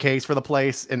person makes a case for the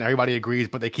place and everybody agrees,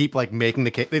 but they keep like making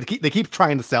the case. They keep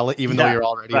trying to sell it even though you're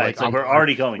already right. like we're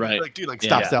already going. Right. Like, dude, like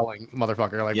stop selling,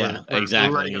 motherfucker. Like we're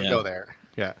already gonna go there.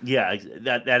 Yeah. Yeah,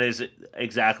 that is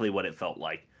exactly what it felt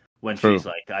like when she's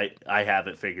like, I have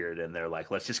it figured, and they're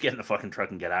like, let's just get in the fucking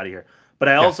truck and get out of here. But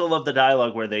I also love the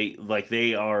dialogue where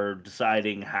they are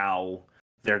deciding how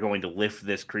they're going to lift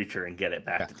this creature and get it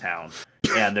back to town,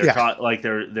 and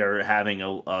they're they're having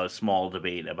a small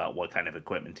debate about what kind of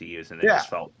equipment to use, and it just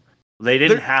felt they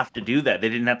didn't have to do that. They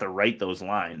didn't have to write those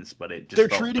lines, but it just they're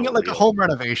treating it like a home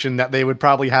renovation that they would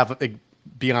probably have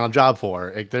be on a job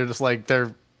for. Like, they're just like they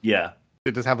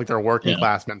just have like their working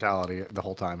class mentality the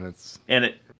whole time. And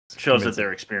it shows that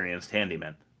they're experienced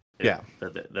handymen. Yeah,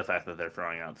 the fact that they're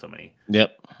throwing out so many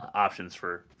options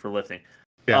for lifting.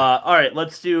 Yeah. All right,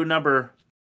 let's do number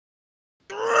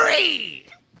 3.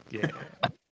 Yeah.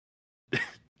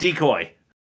 Decoy.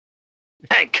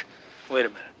 Hank, wait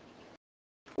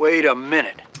a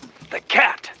minute. The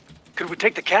cat. Could we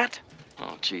take the cat?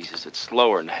 Oh, Jesus, it's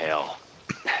slower than hell.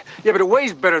 Yeah, but it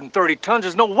weighs better than 30 tons.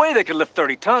 There's no way they could lift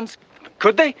 30 tons.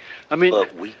 Could they? I mean...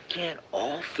 But we can't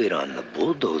all fit on the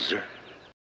bulldozer.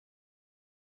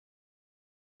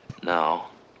 No,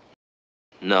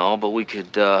 but we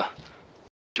could,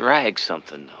 drag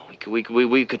something, though.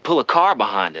 We could pull a car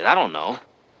behind it. I don't know.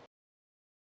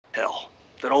 Hell,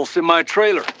 that old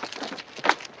semi-trailer.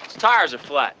 Its tires are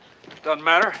flat. Doesn't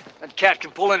matter. That cat can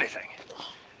pull anything.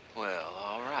 Well,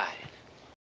 all right.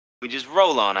 We just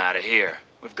roll on out of here.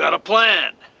 We've got a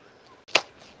plan.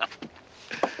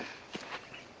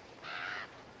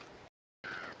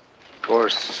 Of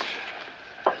course,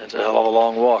 that's a hell of a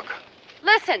long walk.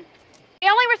 Listen, they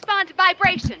only respond to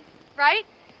vibration, right?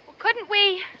 Well, couldn't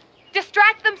we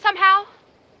distract them somehow?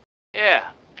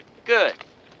 Yeah, good.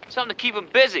 Something to keep them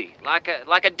busy, like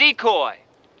a decoy.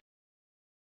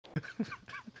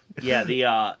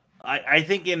 Yeah, I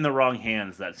think in the wrong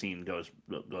hands that scene goes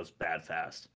bad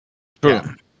fast.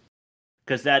 Yeah.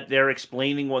 Because that they're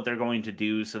explaining what they're going to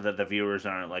do so that the viewers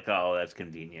aren't like, oh, that's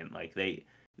convenient. Like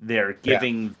they're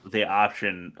giving the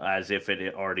option as if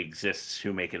it already exists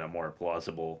to make it a more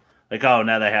plausible. Like, oh,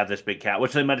 now they have this big cat,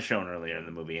 which they might have shown earlier in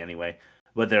the movie anyway.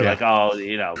 But they're like, oh,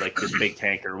 like this big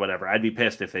tank or whatever. I'd be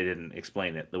pissed if they didn't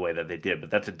explain it the way that they did.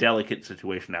 But that's a delicate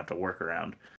situation to have to work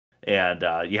around. And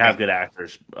you have good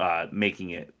actors making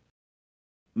it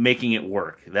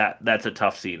work. That's a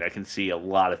tough scene. I can see a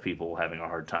lot of people having a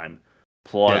hard time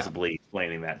plausibly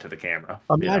explaining that to the camera.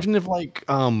 Imagine if like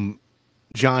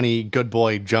Johnny Good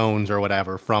Boy Jones or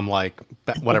whatever from like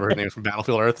whatever his name is from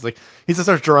Battlefield Earth is like he just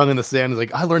starts drawing in the sand. He's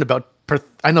like, I learned about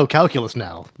I know calculus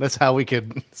now. That's how we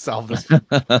could solve this this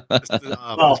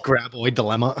graboid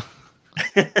dilemma.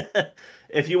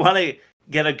 If you want to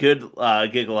get a good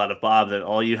giggle out of Bob, then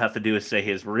all you have to do is say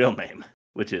his real name,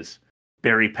 which is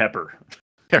Barry Pepper.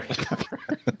 Barry Pepper.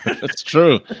 That's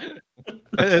true.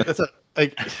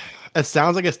 It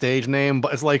sounds like a stage name,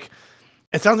 but it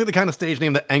sounds like the kind of stage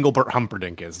name that Engelbert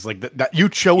Humperdinck is. It's like that you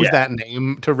chose that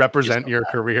name to represent your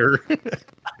career.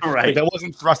 Right. Like that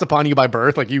wasn't thrust upon you by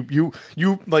birth. Like you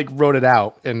like wrote it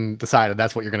out and decided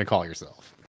that's what you're going to call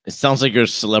yourself. It sounds like your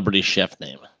celebrity chef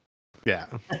name. Yeah.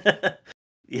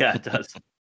 Yeah, it does.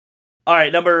 All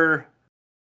right, number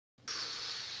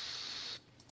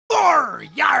 4.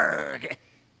 Yarg.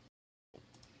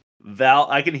 Val,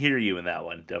 I can hear you in that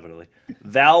one, definitely.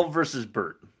 Val versus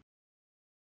Bert.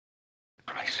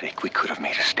 For Christ's sake, we could have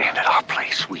made a stand at our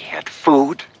place. We had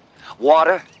food,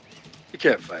 water. You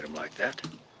can't fight him like that.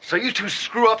 So you two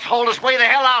screw-ups hauled us way the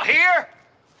hell out here?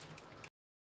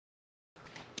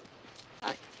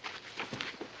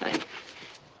 Hey,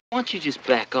 why don't you just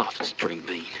back off, String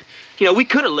Bean? We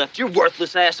could have left your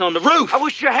worthless ass on the roof. I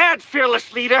wish you had,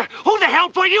 fearless leader. Who the hell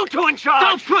put you two in charge?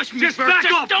 Don't push me, Just Bert. back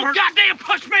Just off, don't Bert. goddamn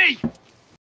push me!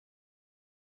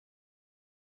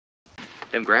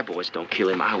 Them graboids don't kill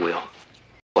him, I will.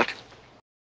 What?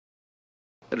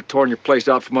 I'd have torn your place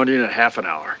out from under you in half an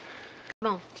hour.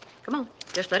 Come on.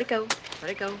 Just let it go.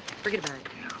 Let it go. Forget about it.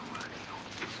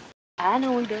 I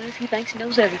know he does. He thinks he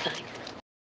knows everything.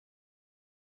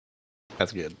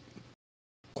 That's good.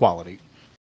 Quality.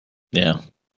 Yeah.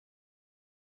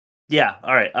 Yeah,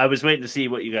 all right. I was waiting to see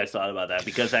what you guys thought about that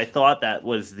because I thought that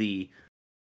was the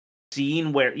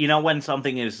scene where when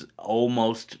something is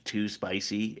almost too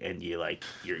spicy and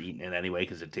you're eating it anyway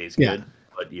because it tastes good,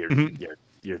 but you're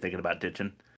thinking about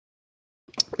ditching.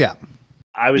 Yeah.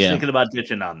 I was thinking about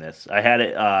ditching on this. I had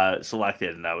it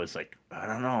selected and I was like, I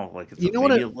don't know, like it's maybe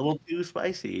a little too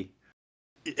spicy.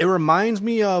 It reminds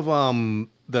me of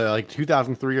the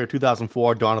 2003 or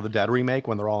 2004 Dawn of the Dead remake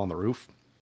when they're all on the roof.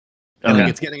 And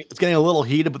it's getting a little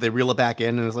heated, but they reel it back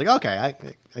in, and it's like, okay,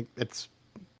 it's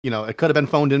it could have been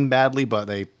phoned in badly, but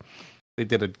they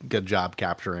did a good job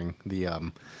capturing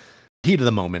the heat of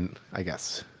the moment, I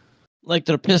guess. Like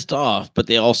they're pissed off, but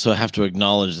they also have to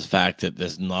acknowledge the fact that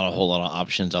there's not a whole lot of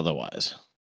options otherwise.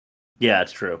 Yeah,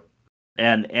 it's true,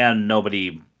 and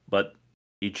nobody but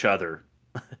each other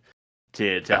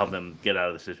to help them get out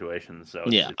of the situation. So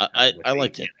I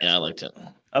liked it. Yeah, I liked it.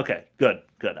 Okay, good.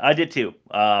 I did too.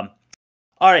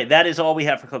 All right, that is all we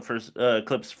have for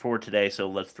clips for today. So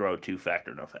let's throw 2 fact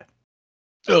or no fact.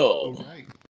 Oh, right.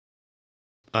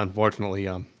 Unfortunately,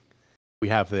 we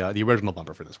have the original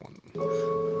bumper for this one.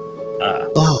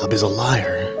 Bob is a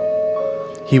liar.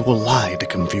 He will lie to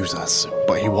confuse us,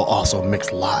 but he will also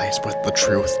mix lies with the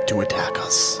truth to attack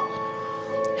us.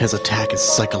 His attack is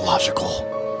psychological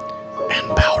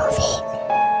and powerful.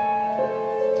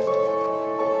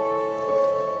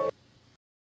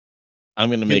 I'm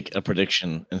going to make a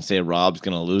prediction and say Rob's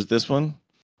going to lose this one.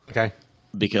 Okay.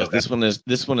 Because this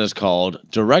one is called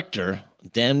Director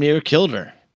Damn Near Killed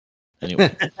Her.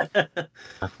 Anyway.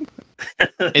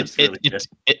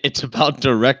 It's about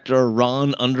director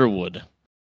Ron Underwood.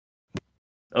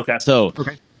 Okay. So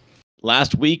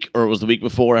last week, or it was the week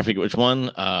before, I forget which one,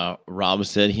 Rob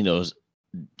said he knows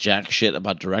jack shit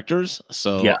about directors.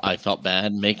 So I felt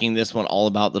bad making this one all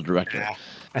about the director. Yeah.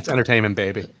 That's entertainment,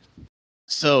 baby.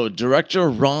 So, director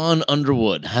Ron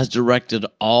Underwood has directed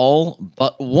all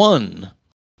but one.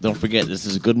 Don't forget, this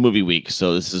is a good movie week,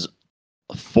 so this is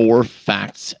 4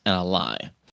 facts and a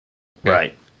lie.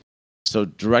 Right. So,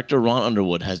 director Ron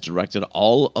Underwood has directed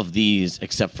all of these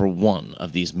except for one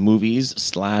of these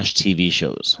movies/TV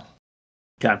shows.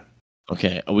 Okay.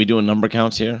 Okay, are we doing number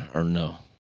counts here or no?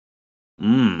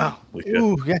 Sorry.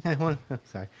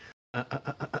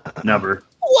 Number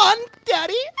 1,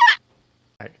 Daddy.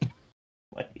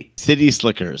 Right. City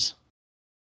Slickers.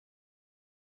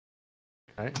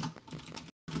 Okay.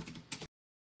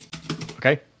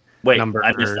 Wait, number,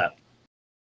 I missed that.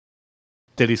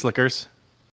 City Slickers.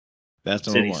 That's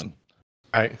number Cities. one.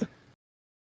 All right.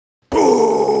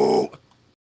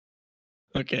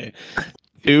 Okay.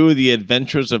 2, The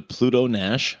Adventures of Pluto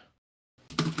Nash.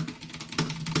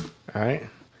 All right.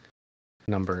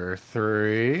 Number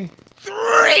 3.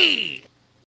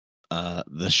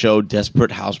 The show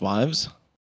Desperate Housewives.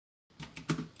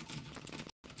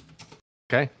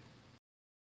 Okay.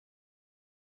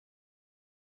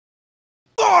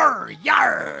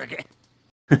 Yarg!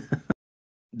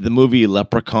 The movie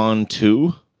Leprechaun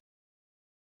 2.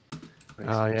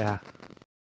 Oh yeah.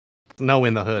 No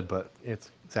in the hood, but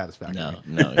it's satisfactory.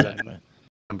 No, exactly.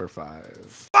 Number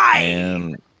 5.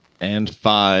 And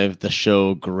 5, the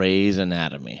show Grey's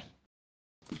Anatomy.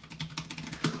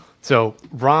 So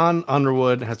Ron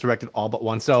Underwood has directed all but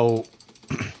one. So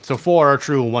 4 are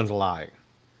true and 1's a lie,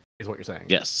 is what you're saying.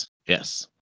 Yes.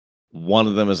 One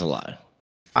of them is a lie.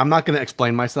 I'm not going to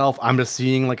explain myself. I'm just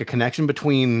seeing like a connection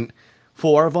between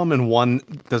 4 of them and 1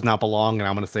 does not belong, and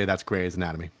I'm going to say that's Grey's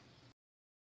Anatomy.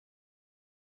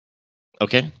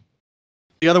 Okay.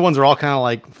 The other ones are all kind of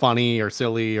like funny or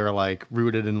silly or like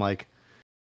rooted in like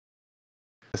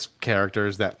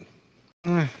characters that,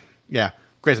 yeah,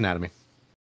 Grey's Anatomy.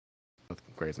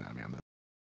 Grey's Anatomy on that.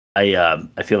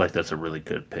 I feel like that's a really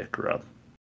good pick, Rob.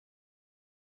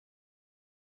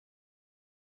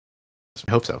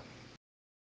 I hope so.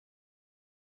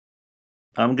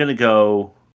 I'm gonna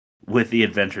go with The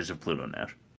Adventures of Pluto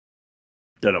Nash.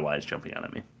 Don't know why it's jumping out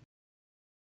at me.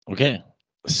 Okay.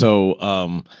 So,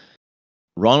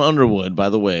 Ron Underwood, by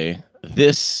the way,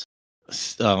 this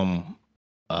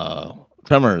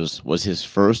Tremors was his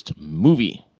first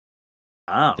movie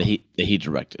that he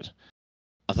directed.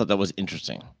 I thought that was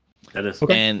interesting. That is,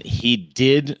 and he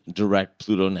did direct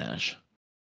Pluto Nash.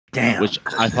 Damn. Which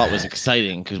I thought was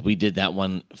exciting because we did that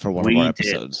one for one of our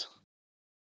episodes.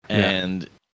 And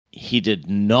he did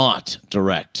not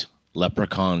direct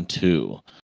Leprechaun 2,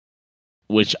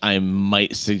 which I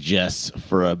might suggest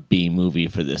for a B movie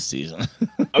for this season.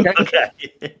 Okay.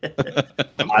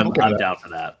 I'm down for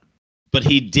that. But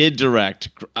he did direct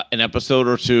an episode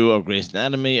or 2 of Grey's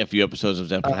Anatomy, a few episodes of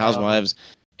Desperate Housewives,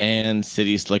 and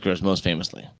City Slickers, most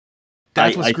famously.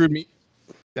 That's what screwed me.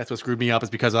 That's what screwed me up is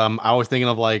because I was thinking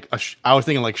of like I was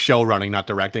thinking like show running, not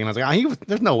directing, and I was like,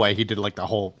 there's no way he did like the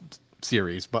whole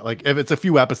series. But like if it's a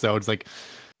few episodes, like,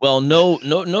 well, no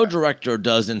director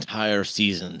does entire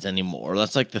seasons anymore.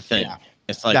 That's like the thing. Yeah.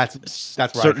 It's like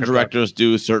that's certain directors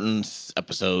do certain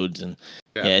episodes, and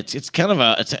it's kind of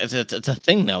it's a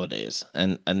thing nowadays,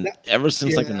 and ever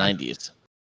since like the 90s.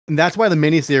 And that's why the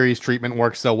miniseries treatment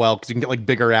works so well, because you can get like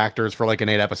bigger actors for like an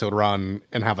 8-episode run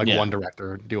and have like one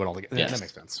director do it all together. That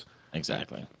makes sense.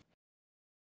 Exactly.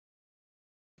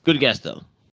 Good guess though.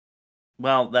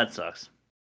 Well, that sucks.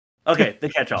 Okay, the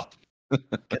catch-all.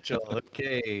 Catch-all.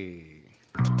 Okay.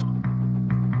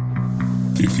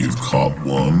 If you've caught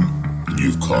one,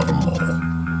 you've caught them all.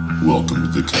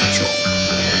 Welcome to the catch-all.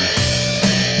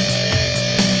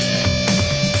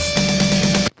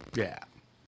 Yeah.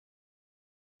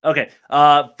 Okay.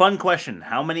 Fun question.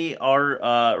 How many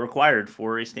are required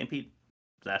for a stampede?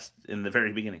 That's in the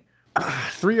very beginning.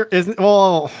 3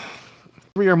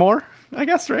 or more, I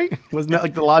guess, right? Wasn't that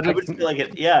like the logic? I would feel like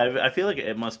it. Yeah, I feel like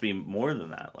it must be more than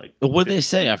that. Like, what did they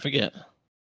say? I forget.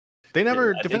 They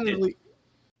never definitively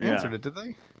answered it, did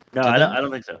they? No, I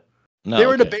don't think so. No, they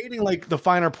were debating like the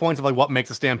finer points of like what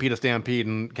makes a stampede,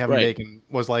 and Kevin Bacon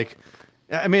was like,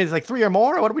 I mean, it's like 3 or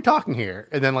more. What are we talking here?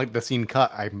 And then like the scene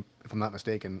cut. If I'm not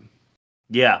mistaken.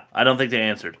 Yeah, I don't think they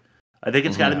answered. I think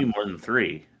it's got to be more than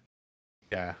 3.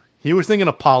 Yeah, he was thinking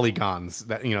of polygons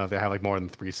that they have like more than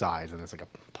 3 sides, and it's like a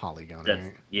polygon.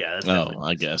 Right? Yeah. That's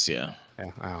I guess yeah.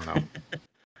 Yeah, I don't know.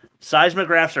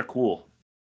 Seismographs are cool.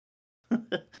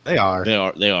 They are.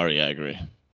 Yeah, I agree.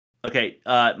 Okay,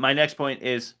 my next point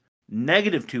is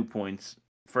 -2 points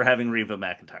for having Reba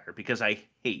McEntire because I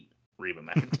hate Reba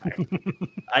McEntire.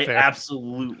 I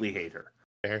absolutely hate her.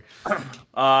 Fair.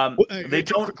 They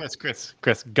don't.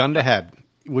 Chris, gun to head.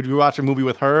 Would you watch a movie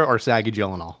with her or Saggy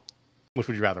Gyllenhaal? Which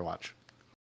would you rather watch?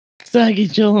 Saggy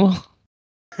Gyllenhaal.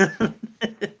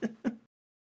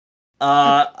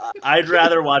 I'd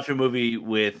rather watch a movie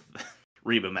with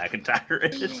Reba McEntire.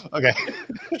 Okay.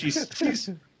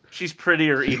 She's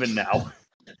prettier even now.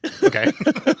 Okay.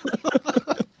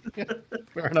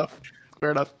 Fair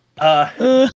enough.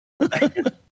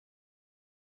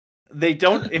 They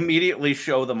don't immediately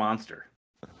show the monster.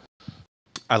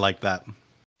 I like that.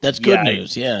 That's good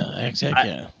news.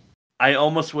 Exactly. I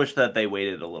almost wish that they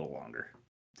waited a little longer.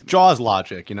 Jaws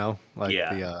logic, let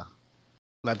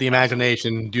the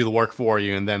imagination do the work for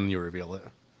you, and then you reveal it.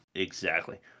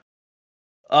 Exactly.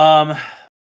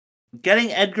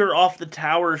 Getting Edgar off the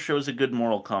tower shows a good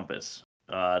moral compass.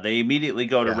 They immediately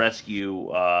go to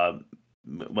rescue,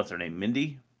 what's her name,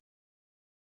 Mindy?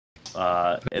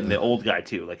 And the old guy,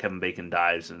 too. Like, Kevin Bacon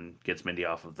dies and gets Mindy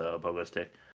off of the pogo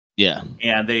stick. Yeah.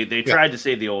 And they tried to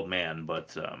save the old man,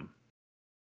 but...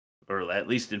 or at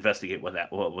least investigate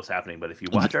what was happening. But if you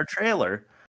watch our trailer,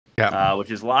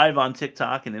 which is live on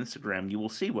TikTok and Instagram, you will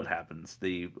see what happens.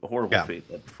 The horrible fate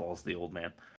that befalls the old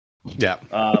man. Yeah.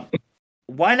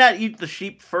 Why not eat the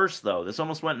sheep first, though? This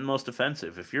almost went in most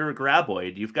offensive. If you're a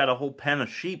graboid, you've got a whole pen of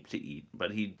sheep to eat.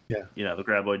 But the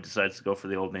graboid decides to go for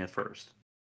the old man first.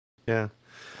 Yeah.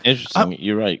 Interesting.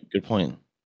 You're right. Good point.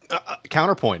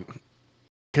 Counterpoint.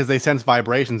 Because they sense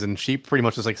vibrations, and sheep pretty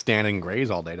much just like stand and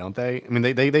graze all day, don't they? I mean,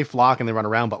 they flock and they run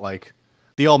around, but like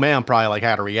the old man probably like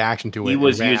had a reaction to it. He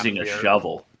was using a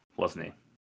shovel, wasn't he?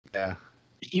 Yeah,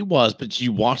 he was. But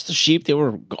you watch the sheep; they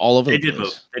were all over the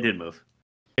place. They did move.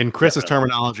 In Chris's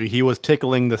terminology, he was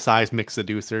tickling the seismic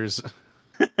seducers.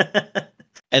 At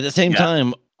the same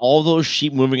time, all those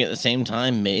sheep moving at the same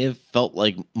time may have felt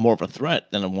like more of a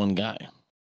threat than a one guy.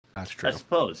 That's true. I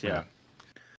suppose. Yeah.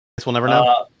 Guess we'll never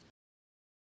know.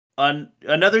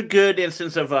 Another good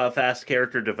instance of fast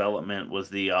character development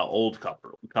was the old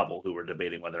couple who were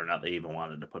debating whether or not they even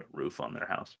wanted to put a roof on their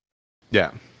house. Yeah.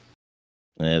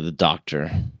 The doctor.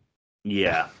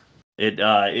 Yeah.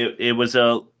 It was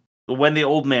when the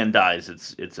old man dies,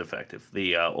 it's effective.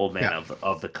 The old man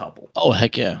of the couple. Oh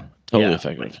heck yeah, totally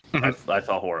effective. I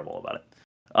felt horrible about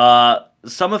it.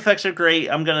 Some effects are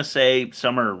great. I'm gonna say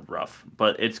some are rough,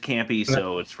 but it's campy,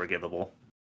 so it's forgivable.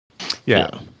 Yeah.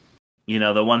 You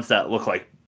know, the ones that look like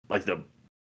the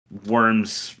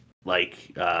worms,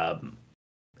 like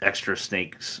extra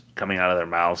snakes coming out of their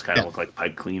mouths, kind of look like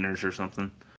pipe cleaners or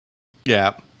something.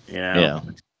 Yeah.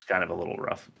 It's kind of a little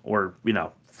rough. Or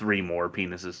 3 more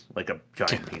penises, like a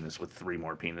giant penis with 3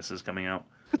 more penises coming out.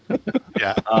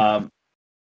 Yeah.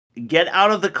 Get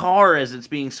out of the car as it's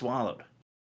being swallowed.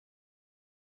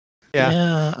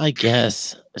 Yeah, I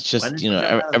guess it's just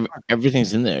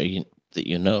everything's in there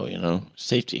that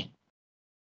safety.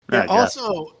 Yeah,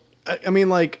 also, I mean,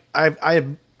 like I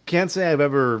can't say I've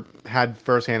ever had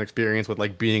firsthand experience with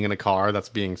like being in a car that's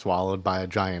being swallowed by a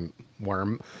giant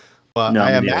worm, but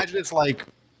I imagine it's like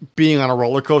being on a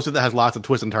roller coaster that has lots of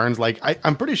twists and turns. Like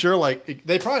I'm pretty sure like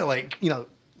they probably like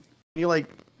you like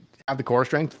have the core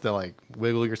strength to like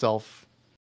wiggle yourself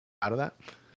out of that.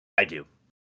 I do.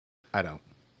 I don't.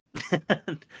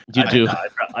 You do.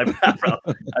 I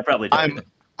probably don't.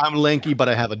 I'm lanky, but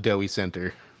I have a doughy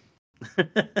center.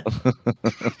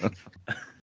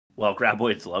 Well,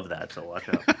 graboids love that, so watch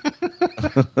out.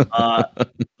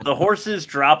 The horses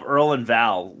drop Earl and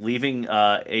Val, leaving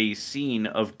a scene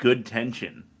of good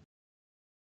tension.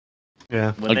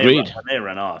 Yeah, agreed. When they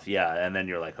run off, and then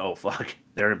you're like, oh fuck,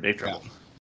 they're in big trouble.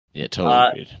 Yeah, totally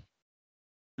agreed.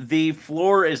 The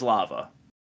floor is lava.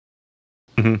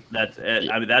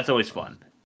 Mm-hmm. That's always fun.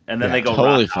 And then they go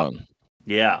totally fun.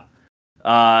 Yeah.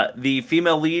 The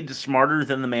female lead is smarter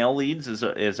than the male leads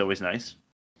is always nice.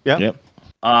 Yeah. Yep.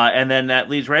 And then that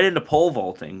leads right into pole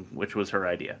vaulting, which was her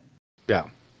idea. Yeah.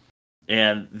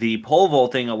 And the pole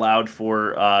vaulting allowed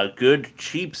for good,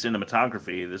 cheap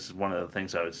cinematography. This is one of the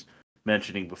things I was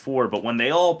mentioning before. But when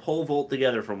they all pole vault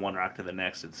together from one rock to the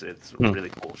next, it's a really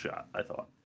cool shot, I thought.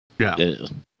 Yeah. It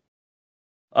is.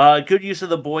 Good use of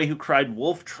the boy who cried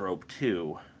wolf trope,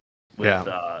 too, with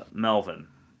Melvin.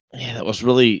 Yeah, that was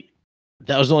the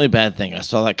only bad thing. I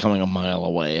saw that coming a mile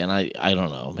away, and I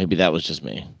don't know. Maybe that was just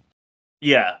me.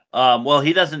 Yeah. Well,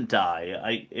 he doesn't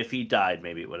die. If he died,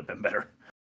 maybe it would have been better.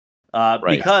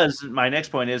 Right. Because my next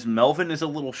point is Melvin is a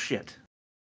little shit.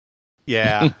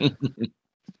 Yeah.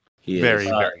 Very,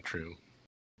 very true.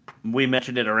 We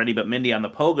mentioned it already, but Mindy on the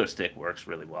pogo stick works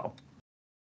really well.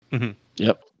 Mm-hmm.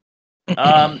 Yep.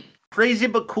 Crazy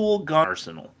but cool gun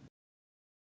arsenal.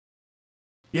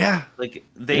 Yeah. Like,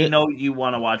 they know you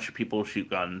want to watch people shoot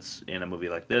guns in a movie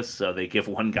like this, so they give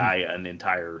one guy an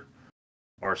entire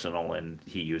arsenal, and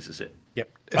he uses it. Yep.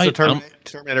 It's a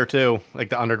Terminator 2, like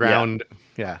the underground.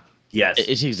 Yeah. Yes.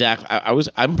 It's exactly.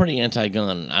 I'm pretty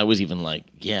anti-gun. I was even like,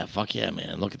 yeah, fuck yeah,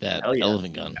 man. Look at that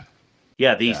elephant gun.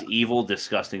 Yeah, these evil,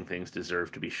 disgusting things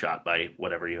deserve to be shot by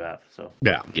whatever you have. So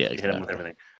hit them with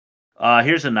everything.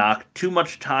 Here's a knock. Too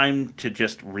much time to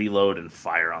just reload and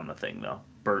fire on the thing, though.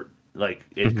 Bert, like,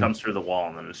 it comes through the wall,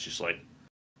 and then it's just like,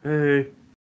 hey,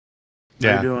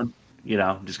 how you doing?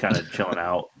 Just kind of chilling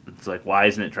out. It's like, why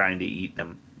isn't it trying to eat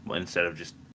them instead of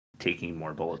just taking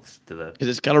more bullets to the... Because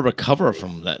it's got to recover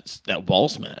from that wall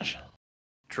smash.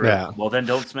 True. Yeah. Well, then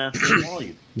don't smash the wall,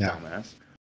 you dumbass.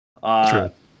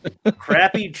 True.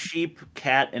 crappy, cheap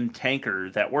cat and tanker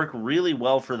that work really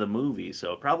well for the movie.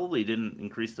 So it probably didn't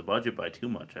increase the budget by too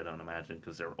much, I don't imagine,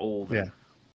 because they're old and,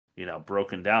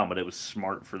 broken down, but it was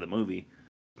smart for the movie.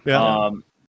 Yeah.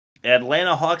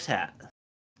 Atlanta Hawks hat.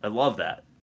 I love that.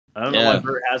 I don't know why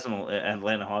Bert has an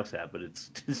Atlanta Hawks hat, but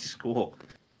it's cool.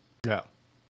 Yeah.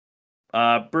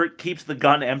 Bert keeps the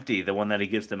gun empty, the one that he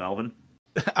gives to Melvin.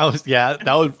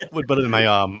 That would put it in my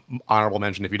honorable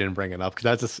mention if you didn't bring it up, because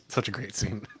that's just such a great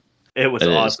scene. It was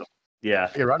awesome. Yeah.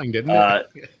 You're running, didn't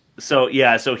it? So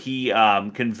he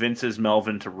convinces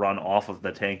Melvin to run off of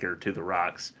the tanker to the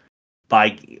rocks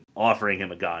by offering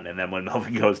him a gun, and then when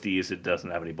Melvin goes to use it,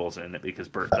 doesn't have any bullets in it because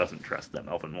Bert doesn't trust that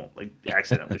Melvin won't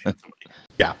accidentally shoot somebody.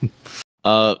 Yeah.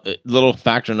 Little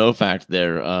fact or no fact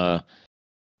there.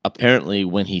 Apparently,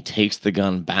 when he takes the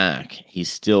gun back, he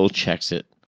still checks it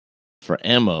for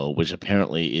ammo, which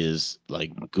apparently is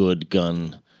like good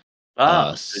gun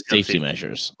safety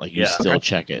measures. Like you still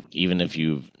check it, even if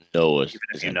you know it. Even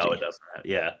if you know it doesn't have.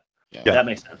 That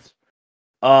makes sense.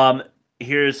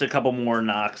 Here's a couple more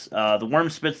knocks. The worm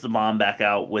spits the bomb back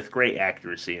out with great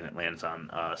accuracy, and it lands on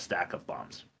a stack of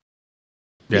bombs.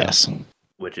 Yes.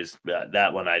 Which is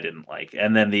that one I didn't like.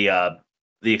 And then the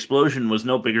explosion was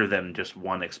no bigger than just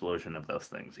one explosion of those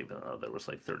things, even though there was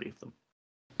like 30 of them.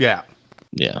 Yeah.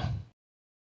 Yeah.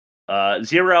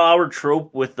 0 hour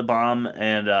trope with the bomb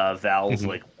and Val's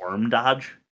like worm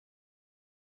dodge.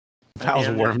 Val's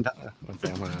worm dodge.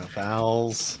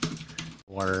 Val's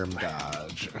worm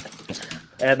dodge.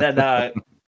 And then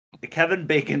Kevin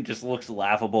Bacon just looks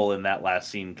laughable in that last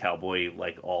scene, cowboy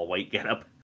like all white getup.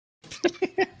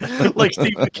 Like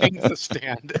Stephen King's The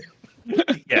Stand.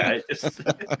 Yeah,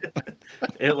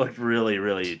 it looked really,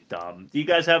 really dumb. Do you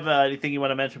guys have anything you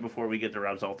want to mention before we get to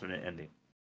Rob's alternate ending?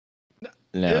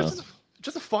 No. It's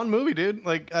just a fun movie, dude.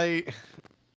 I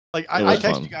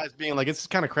text you guys being like, it's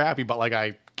kind of crappy, but like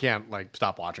I can't like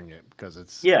stop watching it because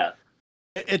it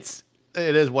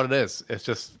is what it is. It's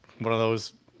just one of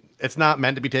those. It's not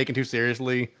meant to be taken too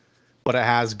seriously, but it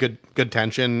has good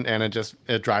tension, and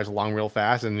it drives along real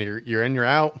fast, and you're in, you're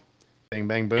out, bang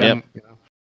bang boom. Yep. You know?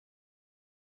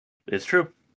 It's true.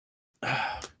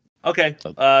 Okay,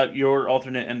 your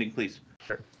alternate ending, please.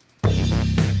 Sure.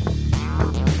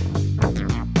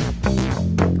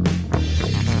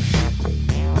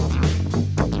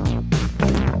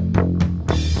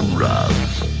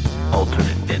 Rob's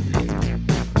alternate ending.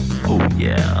 Oh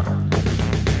yeah.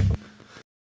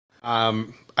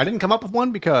 I didn't come up with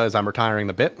one because I'm retiring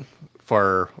the bit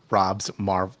for Rob's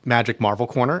Magic Marvel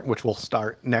Corner, which will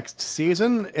start next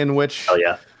season, in which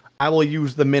I will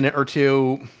use the minute or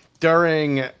two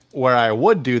during where I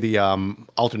would do the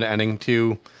alternate ending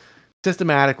to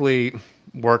systematically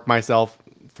work myself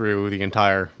through the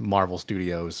entire Marvel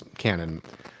Studios canon,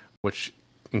 which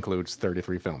includes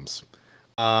 33 films.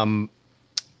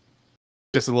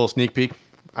 Just a little sneak peek.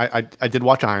 I did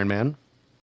watch Iron Man.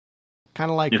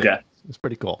 Kind of liked it. It's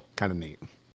pretty cool. Kind of neat.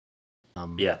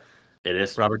 Yeah, it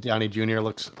is. Robert Downey Jr.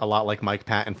 looks a lot like Mike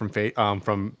Patton from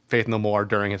Faith No More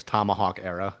during his Tomahawk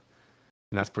era,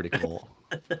 and that's pretty cool.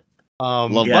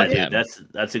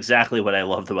 That's exactly what I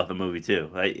loved about the movie too.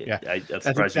 That's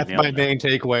my main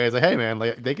takeaway. Is like, hey man,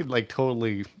 like they could like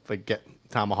totally like get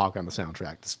Tomahawk on the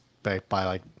soundtrack just by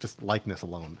like just likeness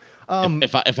alone.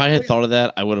 If I had thought of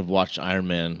that, I would have watched Iron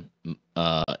Man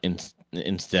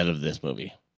instead of this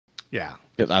movie. Yeah,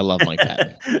 because I love Mike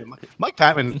Patton. Mike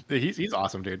Patton, he's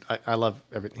awesome, dude. I love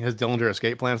everything. His Dillinger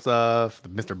Escape Plan stuff, the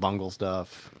Mr. Bungle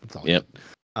stuff. It's all good.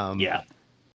 Yeah.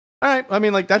 All right. I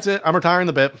mean, like that's it. I'm retiring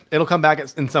the bit. It'll come back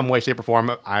in some way, shape, or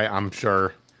form. I'm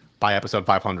sure by episode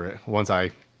 500 once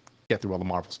I get through all the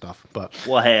Marvel stuff. But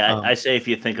hey, I say if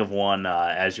you think of one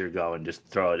as you're going, just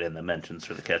throw it in the mentions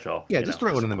for the catch-all. Yeah, just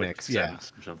throw it in the mix. Yeah,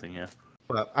 or something. Yeah.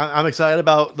 But I'm excited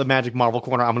about the Magic Marvel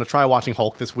Corner. I'm going to try watching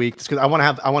Hulk this week just because I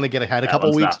want to get ahead a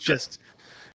couple weeks. Just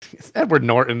it's Edward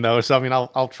Norton though, so I mean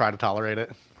I'll try to tolerate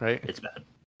it. Right? It's bad.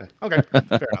 Okay,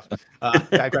 fair enough.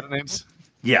 Bad credit names.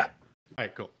 Yeah. All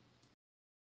right, cool.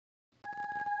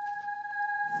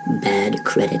 Bad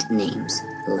credit names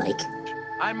like.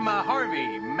 I'm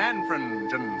Harvey Manfred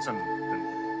Johnson.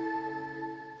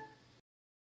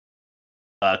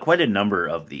 Quite a number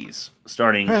of these,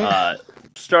 starting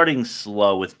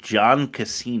slow with John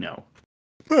Casino.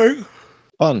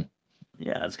 Fun.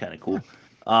 Yeah, that's kind of cool.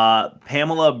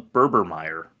 Pamela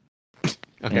Berbermeyer.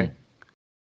 Okay.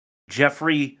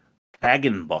 Jeffrey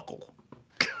Hagenbuckle.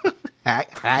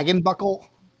 Hagenbuckle?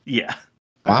 Yeah.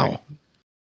 Wow.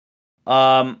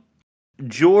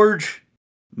 George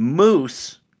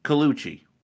Moose Colucci.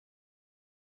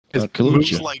 Is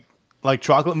Moose like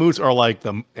chocolate mousse or like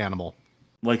the animal?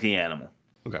 Like the animal.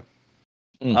 Okay.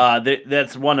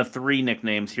 That's one of 3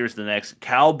 nicknames. Here's the next: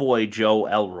 Cowboy Joe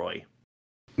Elroy.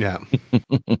 Yeah.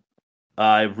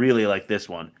 I really like this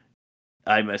one.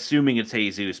 I'm assuming it's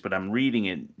Jesus, but I'm reading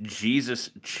it Jesus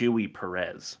Chewy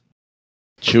Perez.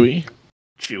 Chewy?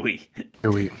 Chewy.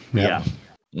 Chewy. Yeah.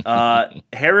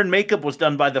 Hair and makeup was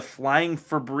done by the Flying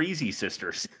Fabrizi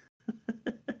sisters.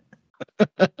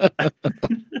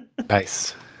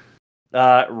 Nice.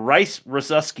 Rice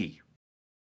Rususki.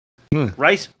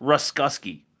 Rice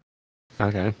Ruskuski.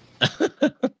 Okay.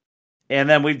 And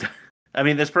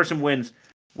then this person wins.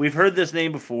 We've heard this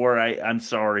name before. I'm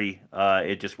sorry.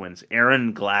 It just wins.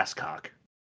 Aaron Glasscock.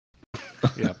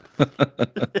 Yep.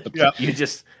 Yep. You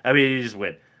just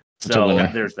win. So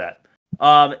there's that.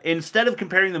 Instead of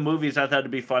comparing the movies, I thought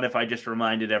it'd be fun if I just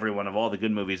reminded everyone of all the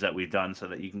good movies that we've done so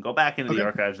that you can go back into the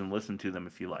archives and listen to them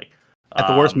if you like. At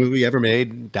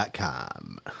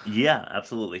theworstmovieevermade.com. Yeah,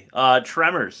 absolutely.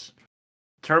 Tremors,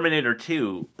 Terminator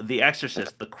 2, The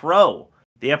Exorcist, The Crow,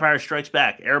 The Empire Strikes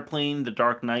Back, Airplane, The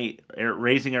Dark Knight,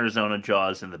 Raising Arizona,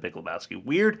 Jaws, and The Big Lebowski.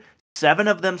 Weird. 7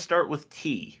 of them start with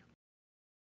T.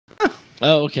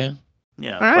 Oh, okay.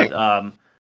 Yeah. All right. But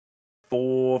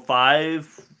 4,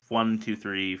 5, 1, 2,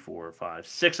 3, 4, 5,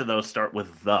 6 of those start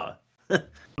with the.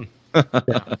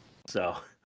 So.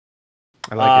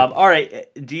 I like it. All right.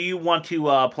 Do you want to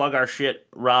plug our shit,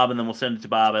 Rob, and then we'll send it to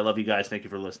Bob? I love you guys. Thank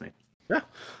you for listening. Yeah.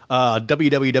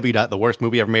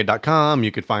 www.theworstmovieevermade.com.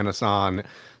 You could find us on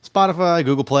Spotify,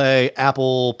 Google Play,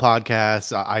 Apple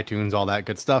Podcasts, iTunes, all that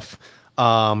good stuff.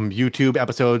 YouTube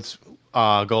episodes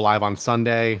go live on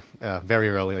Sunday, very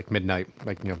early, like midnight,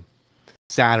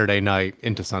 Saturday night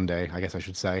into Sunday, I guess I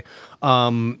should say.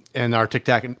 And our Tic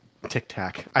Tac.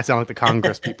 I sound like the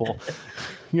Congress people.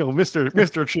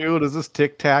 Mr. Chu, does this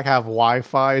Tic Tac have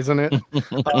Wi-Fi's in it? I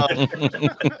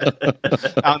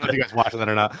don't know if you guys watching that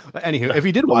or not. But anywho, if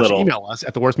you did watch, email us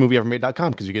at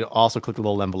theworstmovieevermade.com because you can also click the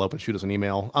little envelope and shoot us an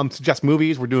email. Suggest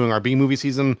movies. We're doing our B movie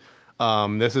season.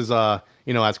 This is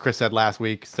as Chris said last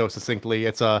week so succinctly,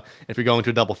 it's if you're going to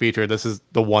a double feature, this is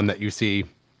the one that you see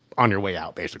on your way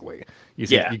out, basically.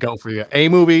 You go for your A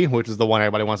movie, which is the one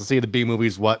everybody wants to see. The B movie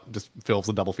is what just fills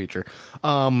the double feature.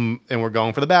 And we're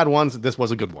going for the bad ones. This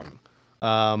was a good one.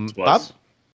 Bob?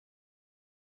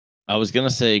 I was gonna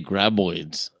say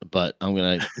graboids, but I'm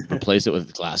gonna replace it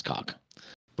with Glasscock.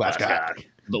 Glasscock.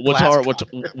 But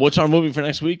what's our movie for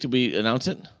next week? Did we announce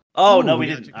it? Oh, no, we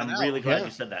didn't. I'm really glad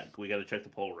you said that. We got to check the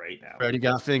poll right now. Already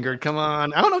got fingered. Come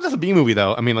on. I don't know if that's a B movie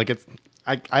though. I mean, it's.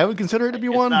 I would consider it to be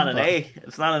one.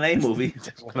 It's not an A movie.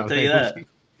 I'll tell you that.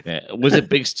 Yeah. Was it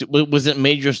big? Was it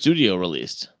major studio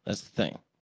released? That's the thing.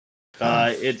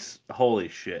 It's holy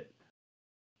shit.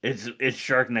 It's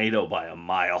Sharknado by a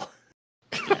mile.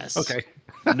 Yes. Okay.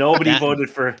 Nobody voted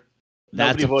for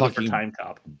Time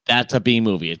Cop. That's a B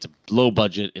movie. It's a low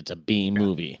budget. It's a B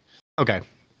movie. Okay.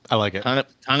 I like it.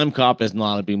 Time Cop is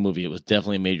not a B movie. It was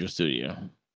definitely a major studio.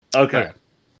 Okay.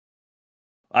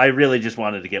 I really just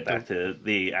wanted to get back to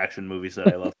the action movies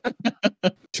that I love.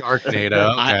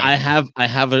 Sharknado. Okay. I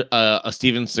have a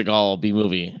Steven Seagal B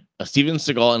movie. A Steven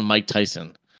Seagal and Mike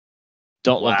Tyson.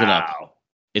 Don't look it up.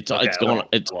 It's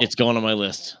going on my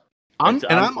list.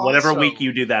 Whatever week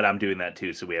you do that, I'm doing that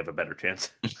too, so we have a better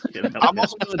chance. I'm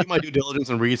also going to do my due diligence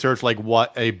and research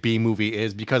what a B movie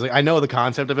is because I know the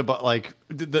concept of it, but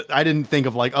I didn't think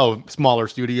of smaller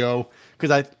studio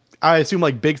because I assume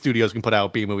big studios can put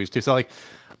out B movies too. So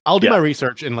I'll do my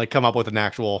research and come up with an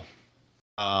actual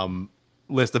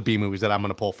list of B movies that I'm going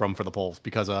to pull from for the polls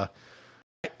because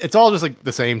it's all just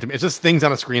the same to me. It's just things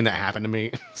on a screen that happen to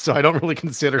me, so I don't really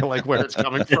consider where it's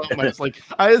coming from.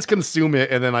 I just consume it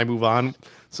and then I move on.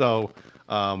 So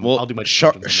I'll do my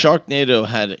Sharknado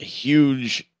had a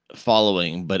huge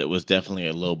following, but it was definitely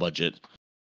a low budget.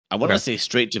 I want to say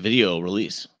straight to video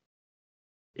release.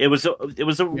 It was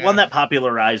one that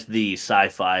popularized the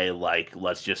sci-fi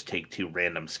let's just take 2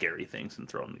 random scary things and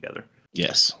throw them together.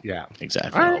 Yes. Yeah.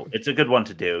 Exactly. So it's a good one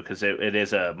to do because it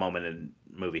is a moment in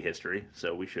movie history,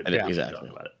 so we should talk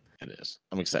about it. It is.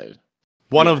 I'm excited.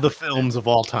 One of the films of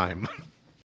all time.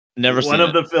 Never seen one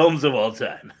of the films of all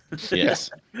time. Yes.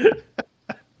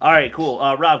 All right, cool.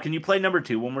 Rob, can you play number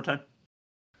 2 one more time?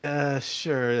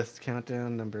 Sure. Let's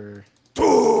countdown number 2.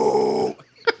 All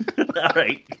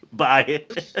right. Bye.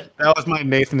 That was my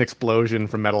Nathan Explosion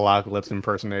from Metalocalypse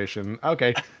impersonation.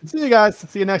 Okay. See you guys.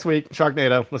 See you next week.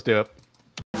 Sharknado. Let's do it.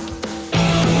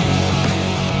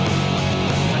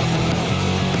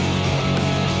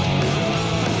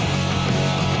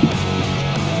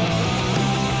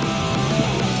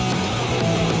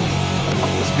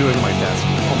 Doing my desk.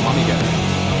 Oh, mommy, get it.